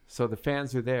 So the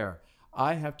fans are there.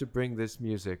 I have to bring this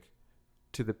music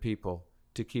to the people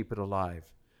to keep it alive.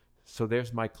 So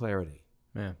there's my clarity.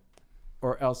 Yeah.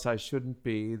 Or else I shouldn't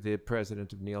be the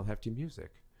president of Neil Hefti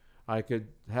Music. I could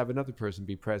have another person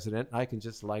be president. I can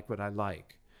just like what I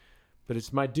like. But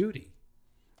it's my duty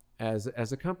as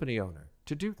a company owner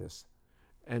to do this.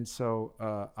 And so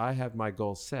I have my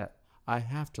goal set. I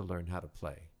have to learn how to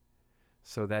play.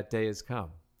 So that day has come.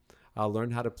 I'll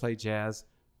learn how to play jazz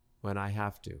when I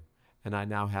have to. And I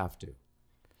now have to.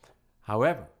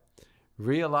 However,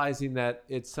 realizing that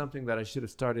it's something that I should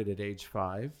have started at age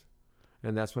 5,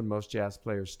 and that's when most jazz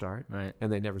players start, right,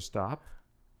 and they never stop,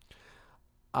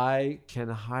 I can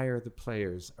hire the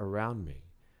players around me,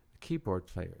 the keyboard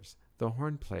players, the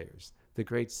horn players, the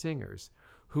great singers,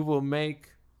 who will make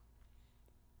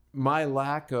my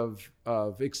lack of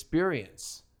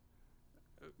experience,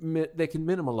 they can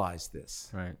minimalize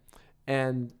this. Right.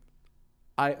 And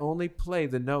I only play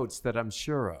the notes that I'm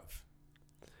sure of.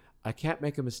 I can't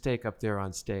make a mistake up there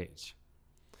on stage.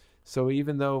 So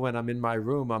even though when I'm in my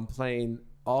room, I'm playing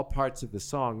all parts of the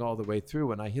song all the way through,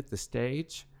 when I hit the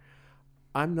stage,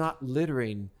 I'm not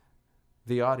littering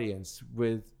the audience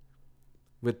with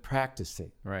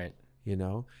practicing. Right.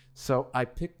 So I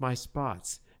pick my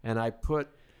spots and I put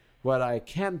what I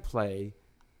can play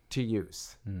to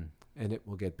use. And it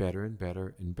will get better and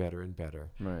better and better and better.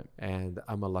 Right. And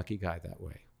I'm a lucky guy that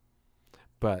way.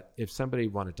 But if somebody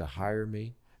wanted to hire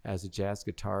me as a jazz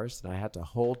guitarist and I had to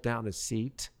hold down a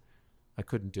seat, I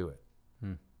couldn't do it.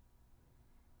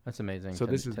 That's amazing. So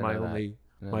this is my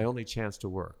only chance to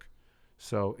work.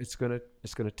 So it's gonna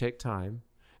take time,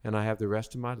 and I have the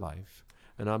rest of my life.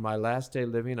 And on my last day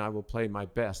living, I will play my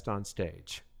best on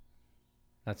stage.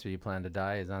 That's where you plan to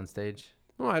die, is on stage?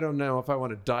 Well, I don't know if I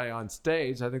want to die on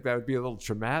stage. I think that would be a little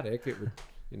traumatic. It would,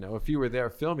 if you were there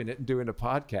filming it and doing a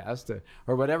podcast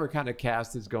or whatever kind of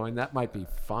cast is going, that might be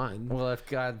fun. Well, if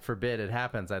God forbid it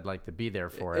happens, I'd like to be there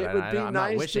for it. It would be I'm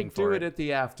nice not wishing to do for it at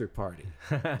the after party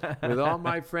with all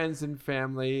my friends and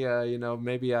family.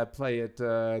 Maybe I play at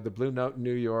the Blue Note in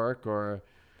New York or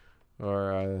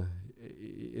Birdland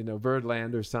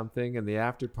or something, and the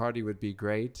after party would be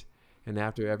great. And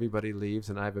after everybody leaves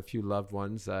and I have a few loved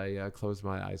ones, I close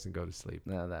my eyes and go to sleep.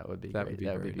 No, that would be great.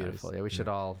 That would be beautiful. Nice. Yeah, we should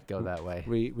all go that way.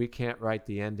 We can't write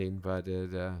the ending, but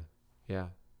there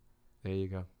you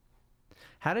go.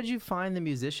 How did you find the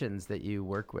musicians that you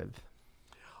work with?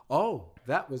 Oh,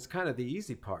 that was kind of the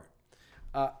easy part.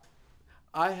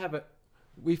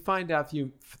 We find out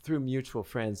through mutual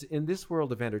friends. In this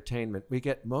world of entertainment, we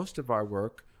get most of our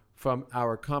work from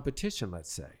our competition,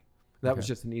 let's say. That was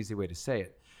just an easy way to say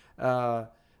it.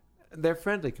 They're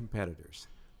friendly competitors,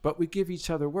 but we give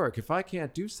each other work. If I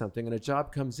can't do something and a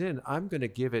job comes in, I'm going to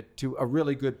give it to a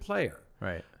really good player.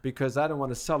 Right. Because I don't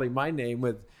want to sully my name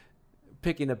with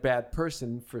picking a bad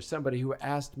person for somebody who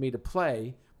asked me to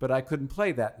play, but I couldn't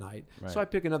play that night. Right. So I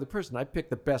pick another person. I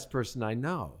pick the best person I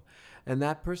know. And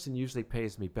that person usually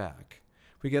pays me back.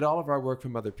 We get all of our work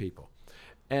from other people.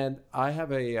 And I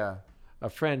have a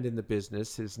friend in the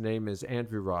business. His name is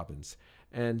Andrew Robbins.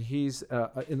 And he's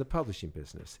in the publishing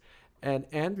business. And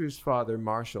Andrew's father,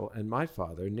 Marshall, and my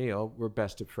father, Neil, were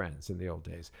best of friends in the old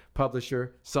days.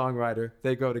 Publisher, songwriter,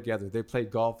 they go together. They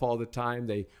played golf all the time.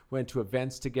 They went to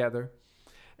events together.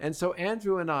 And so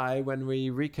Andrew and I, when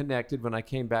we reconnected, when I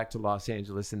came back to Los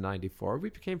Angeles in '94, we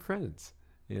became friends,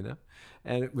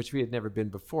 and which we had never been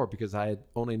before because I had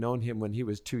only known him when he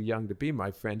was too young to be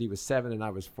my friend. He was 7 and I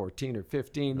was 14 or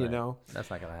 15, That's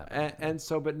not going to happen. And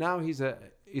so, but now he's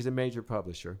a major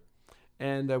publisher.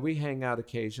 And we hang out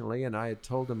occasionally, and I had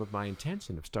told him of my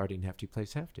intention of starting Hefti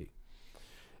Plays Hefti.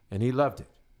 And he loved it,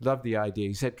 loved the idea.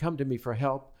 He said, come to me for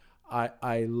help.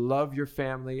 I love your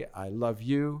family. I love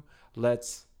you.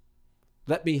 Let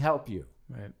me help you.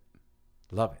 Right.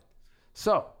 Love it.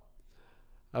 So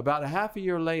about a half a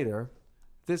year later,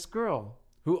 this girl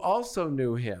who also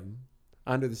knew him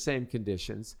under the same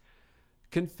conditions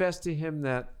confessed to him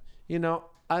that,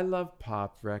 I love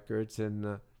pop records,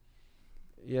 and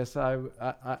yes, I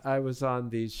was on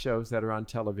these shows that are on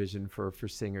television for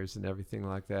singers and everything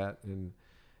like that,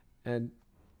 and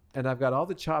I've got all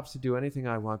the chops to do anything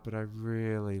I want, but I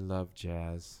really love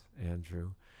jazz,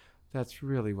 Andrew. That's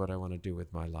really what I want to do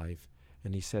with my life.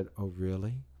 And he said, oh,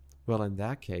 really? Well, in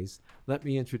that case, let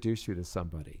me introduce you to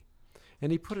somebody.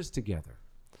 And he put us together.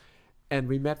 And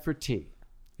we met for tea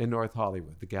in North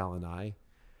Hollywood, the gal and I.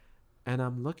 And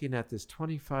I'm looking at this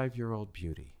 25-year-old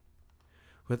beauty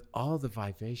with all the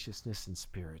vivaciousness and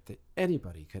spirit that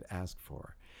anybody could ask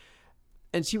for.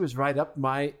 And she was right up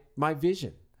my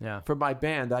vision for my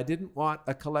band. I didn't want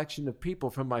a collection of people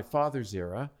from my father's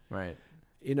era, Right.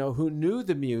 who knew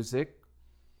the music,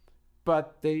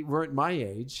 but they weren't my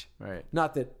age. Right.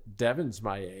 Not that Devin's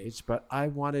my age, but I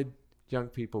wanted young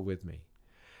people with me.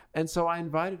 And so I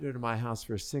invited her to my house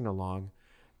for a sing-along,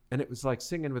 and it was like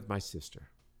singing with my sister.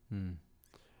 Hmm.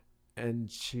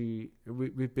 And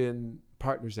we've been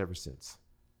partners ever since.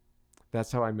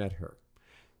 That's how I met her.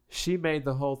 She made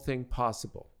the whole thing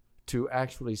possible to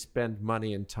actually spend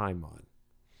money and time on.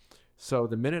 So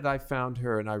the minute I found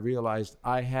her and I realized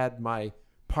I had my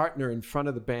partner in front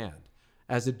of the band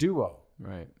as a duo,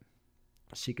 Right.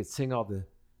 she could sing all the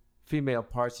female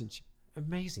parts, and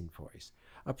amazing voice,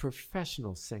 a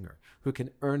professional singer who can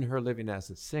earn her living as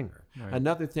a singer. Right.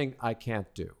 Another thing I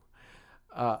can't do.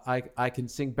 I can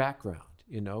sing background,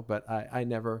 but I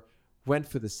never went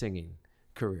for the singing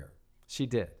career. She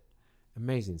did.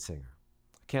 Amazing singer.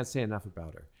 I can't say enough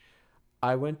about her.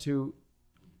 I went to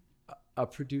a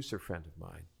producer friend of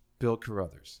mine, Bill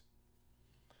Carruthers,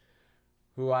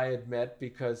 who I had met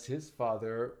because his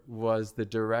father was the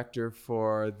director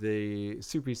for the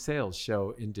Soupy Sales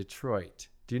show in Detroit.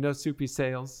 Do you know Soupy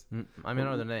Sales? I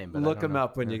know the name, but Look I don't him know.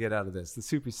 up when you get out of this. The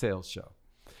Soupy Sales show.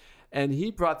 And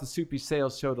he brought the Soupy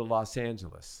Sales show to Los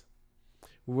Angeles,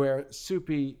 where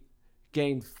Soupy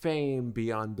gained fame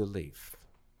beyond belief.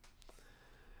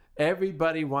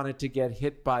 Everybody wanted to get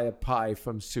hit by a pie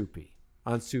from Soupy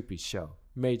on Soupy's show,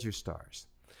 major stars.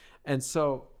 And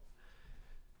so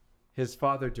his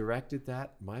father directed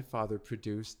that. My father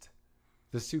produced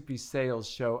the Soupy Sales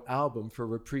show album for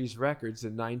Reprise Records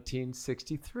in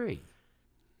 1963.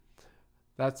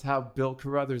 That's how Bill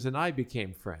Carruthers and I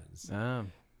became friends.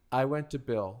 I went to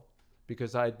Bill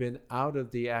because I'd been out of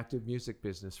the active music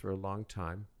business for a long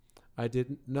time. I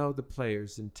didn't know the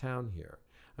players in town here.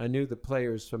 I knew the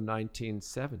players from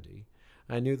 1970.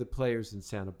 I knew the players in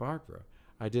Santa Barbara.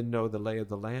 I didn't know the lay of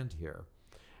the land here.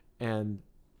 And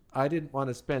I didn't want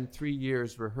to spend 3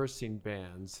 years rehearsing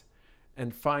bands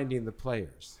and finding the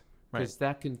players, because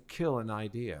that can kill an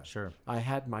idea. Sure. I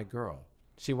had my girl.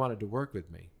 She wanted to work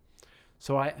with me.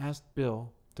 So I asked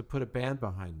Bill to put a band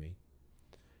behind me.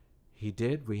 He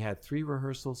did. We had 3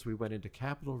 rehearsals. We went into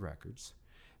Capitol Records,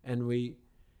 and we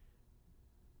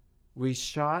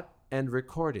shot and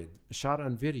recorded, shot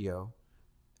on video,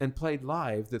 and played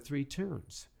live the 3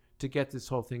 tunes to get this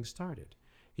whole thing started.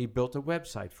 He built a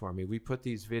website for me. We put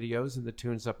these videos and the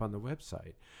tunes up on the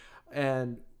website.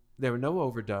 And there were no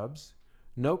overdubs,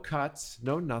 no cuts,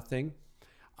 no nothing.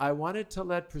 I wanted to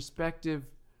let prospective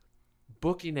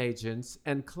booking agents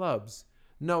and clubs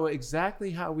know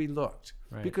exactly how we looked.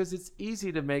 Right. Because it's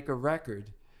easy to make a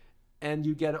record and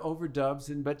you get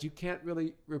overdubs, but you can't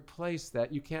really replace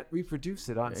that. You can't reproduce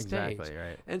it on stage. Exactly,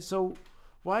 right. And so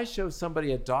why show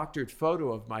somebody a doctored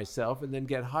photo of myself and then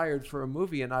get hired for a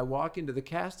movie, and I walk into the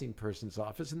casting person's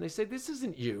office and they say, "This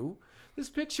isn't you. This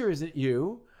picture isn't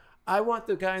you. I want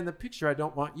the guy in the picture. I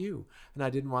don't want you." And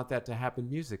I didn't want that to happen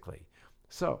musically.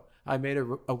 So I made a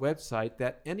website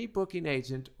that any booking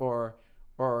agent or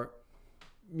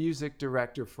music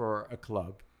director for a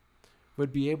club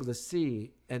would be able to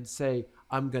see and say,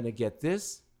 "I'm going to get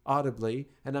this audibly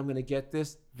and I'm going to get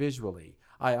this visually.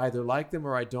 I either like them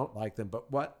or I don't like them,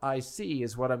 but what I see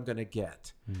is what I'm going to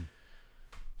get."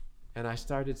 And I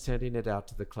started sending it out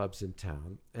to the clubs in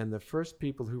town. And the first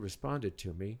people who responded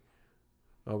to me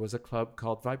was a club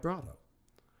called Vibrato,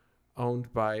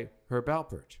 owned by Herb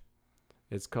Alpert.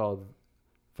 It's called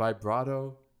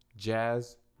Vibrato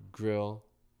Jazz Grill,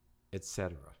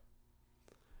 etc.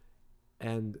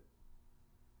 And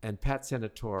Pat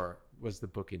Senator was the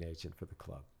booking agent for the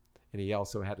club. And he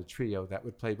also had a trio that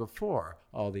would play before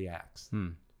all the acts.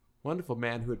 Wonderful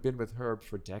man who had been with Herb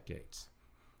for decades.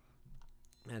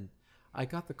 And I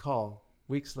got the call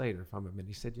weeks later from him, and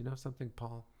he said, "You know something,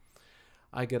 Paul?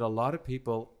 I get a lot of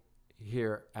people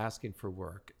here asking for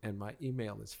work, and my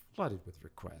email is flooded with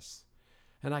requests.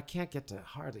 And I can't get to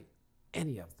hardly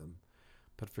any of them.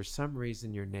 But for some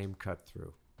reason, your name cut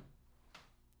through."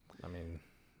 I mean,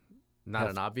 not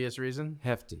an obvious reason.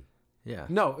 Hefty. Yeah.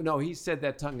 No, he said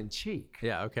that tongue in cheek.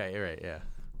 Yeah. Okay. You're right. Yeah.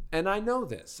 And I know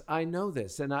this,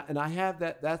 and I have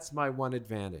that. That's my one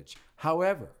advantage.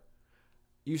 However,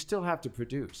 you still have to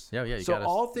produce. Yeah. You so gotta...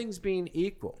 all things being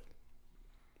equal,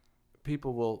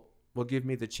 people will give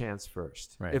me the chance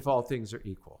first. Right. If all things are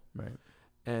equal. Right.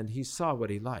 And he saw what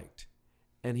he liked,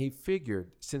 and he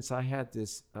figured, since I had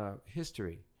this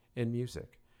history in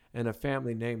music and a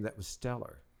family name that was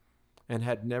stellar and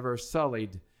had never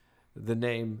sullied the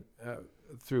name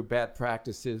through bad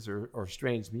practices or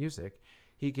strange music,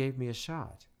 he gave me a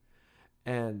shot.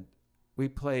 And we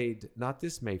played not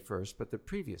this May 1st, but the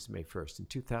previous May 1st in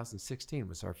 2016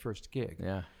 was our first gig.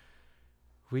 Yeah.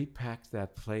 We packed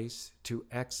that place to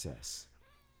excess.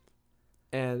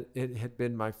 And it had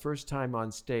been my first time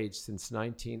on stage since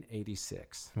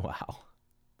 1986. Wow.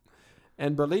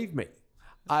 And believe me,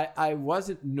 I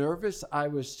wasn't nervous. I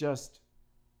was just,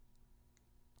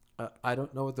 I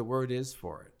don't know what the word is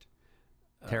for it.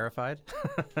 Terrified?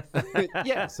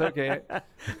 Yes, okay.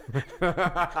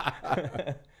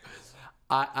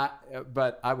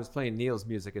 But I was playing Neil's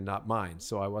music and not mine,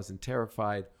 so I wasn't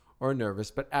terrified or nervous,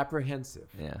 but apprehensive.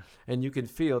 Yeah. And you can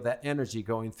feel that energy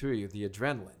going through you, the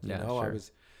adrenaline. You know, sure.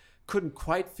 Couldn't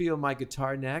quite feel my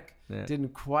guitar neck. Yeah.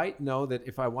 Didn't quite know that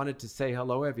if I wanted to say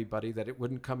hello everybody, that it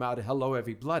wouldn't come out hello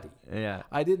everybody. Yeah.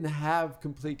 I didn't have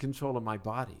complete control of my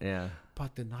body. Yeah.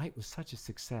 But the night was such a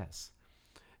success.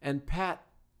 And Pat,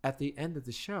 at the end of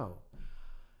the show,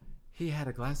 he had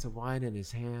a glass of wine in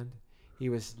his hand. He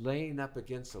was laying up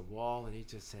against a wall, and he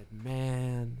just said,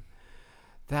 "Man,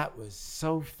 that was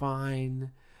so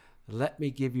fine. Let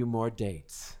me give you more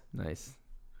dates." Nice.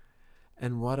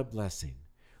 And what a blessing.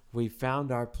 We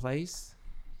found our place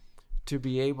to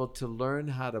be able to learn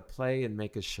how to play and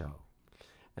make a show.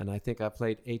 And I think I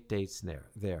played 8 dates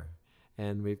there.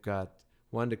 And we've got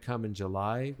one to come in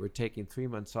July. We're taking 3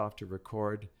 months off to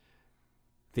record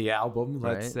the album,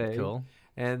 let's say. Cool.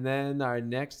 And then our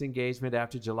next engagement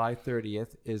after July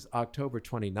 30th is October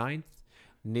 29th,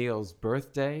 Neil's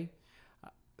birthday,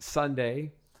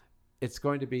 Sunday. It's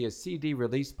going to be a CD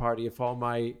release party if all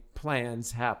my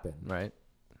plans happen. Right.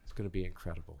 It's going to be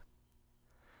incredible.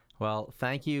 Well,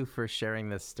 thank you for sharing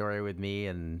this story with me.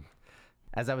 And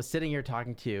as I was sitting here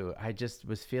talking to you, I just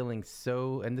was feeling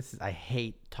so, and I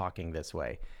hate talking this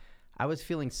way. I was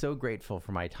feeling so grateful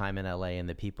for my time in LA and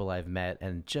the people I've met,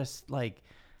 and just like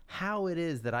how it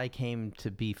is that I came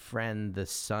to befriend the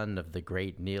son of the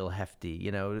great Neil Hefti,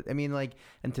 you know, I mean, like,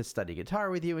 and to study guitar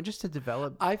with you and just to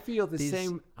develop. I feel the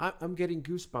same. I'm getting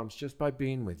goosebumps just by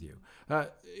being with you. A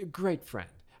great friend.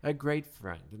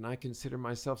 And I consider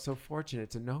myself so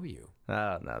fortunate to know you.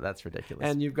 Oh, no, that's ridiculous.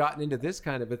 And you've gotten into this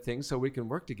kind of a thing so we can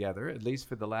work together, at least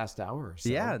for the last hour or so.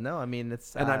 Yeah, no, I mean,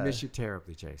 it's... And I miss you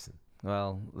terribly, Jason.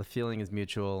 Well, the feeling is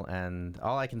mutual, and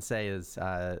all I can say is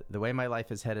the way my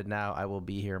life is headed now, I will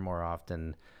be here more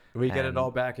often. We get it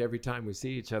all back every time we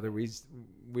see each other. We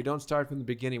don't start from the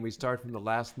beginning. We start from the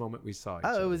last moment we saw each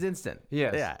other. Oh, it was instant.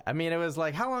 Yes. Yeah. I mean, it was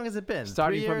like, how long has it been?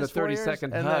 Starting 3 from the years, 4 years?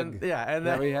 30-second And hug then,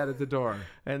 that we had at the door.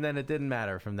 And then it didn't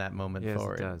matter from that moment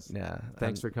forward. Yes, it does. Yeah.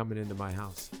 Thanks for coming into my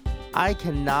house. I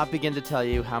cannot begin to tell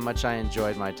you how much I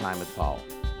enjoyed my time with Paul.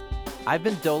 I've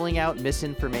been doling out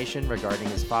misinformation regarding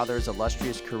his father's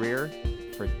illustrious career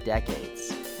for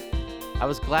decades. I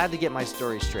was glad to get my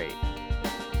story straight.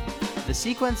 The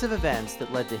sequence of events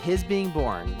that led to his being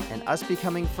born and us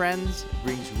becoming friends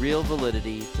brings real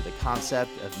validity to the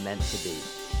concept of meant to be.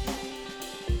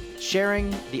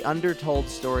 Sharing the undertold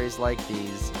stories like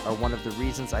these are one of the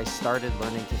reasons I started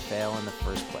Learning to Fail in the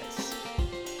first place.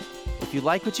 If you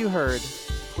like what you heard,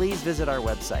 please visit our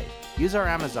website, use our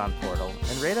Amazon portal,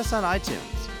 and rate us on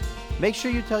iTunes. Make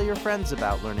sure you tell your friends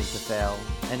about Learning to Fail,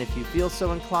 and if you feel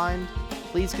so inclined,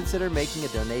 please consider making a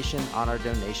donation on our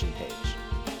donation page.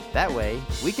 That way,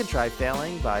 we can try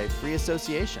failing by free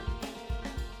association.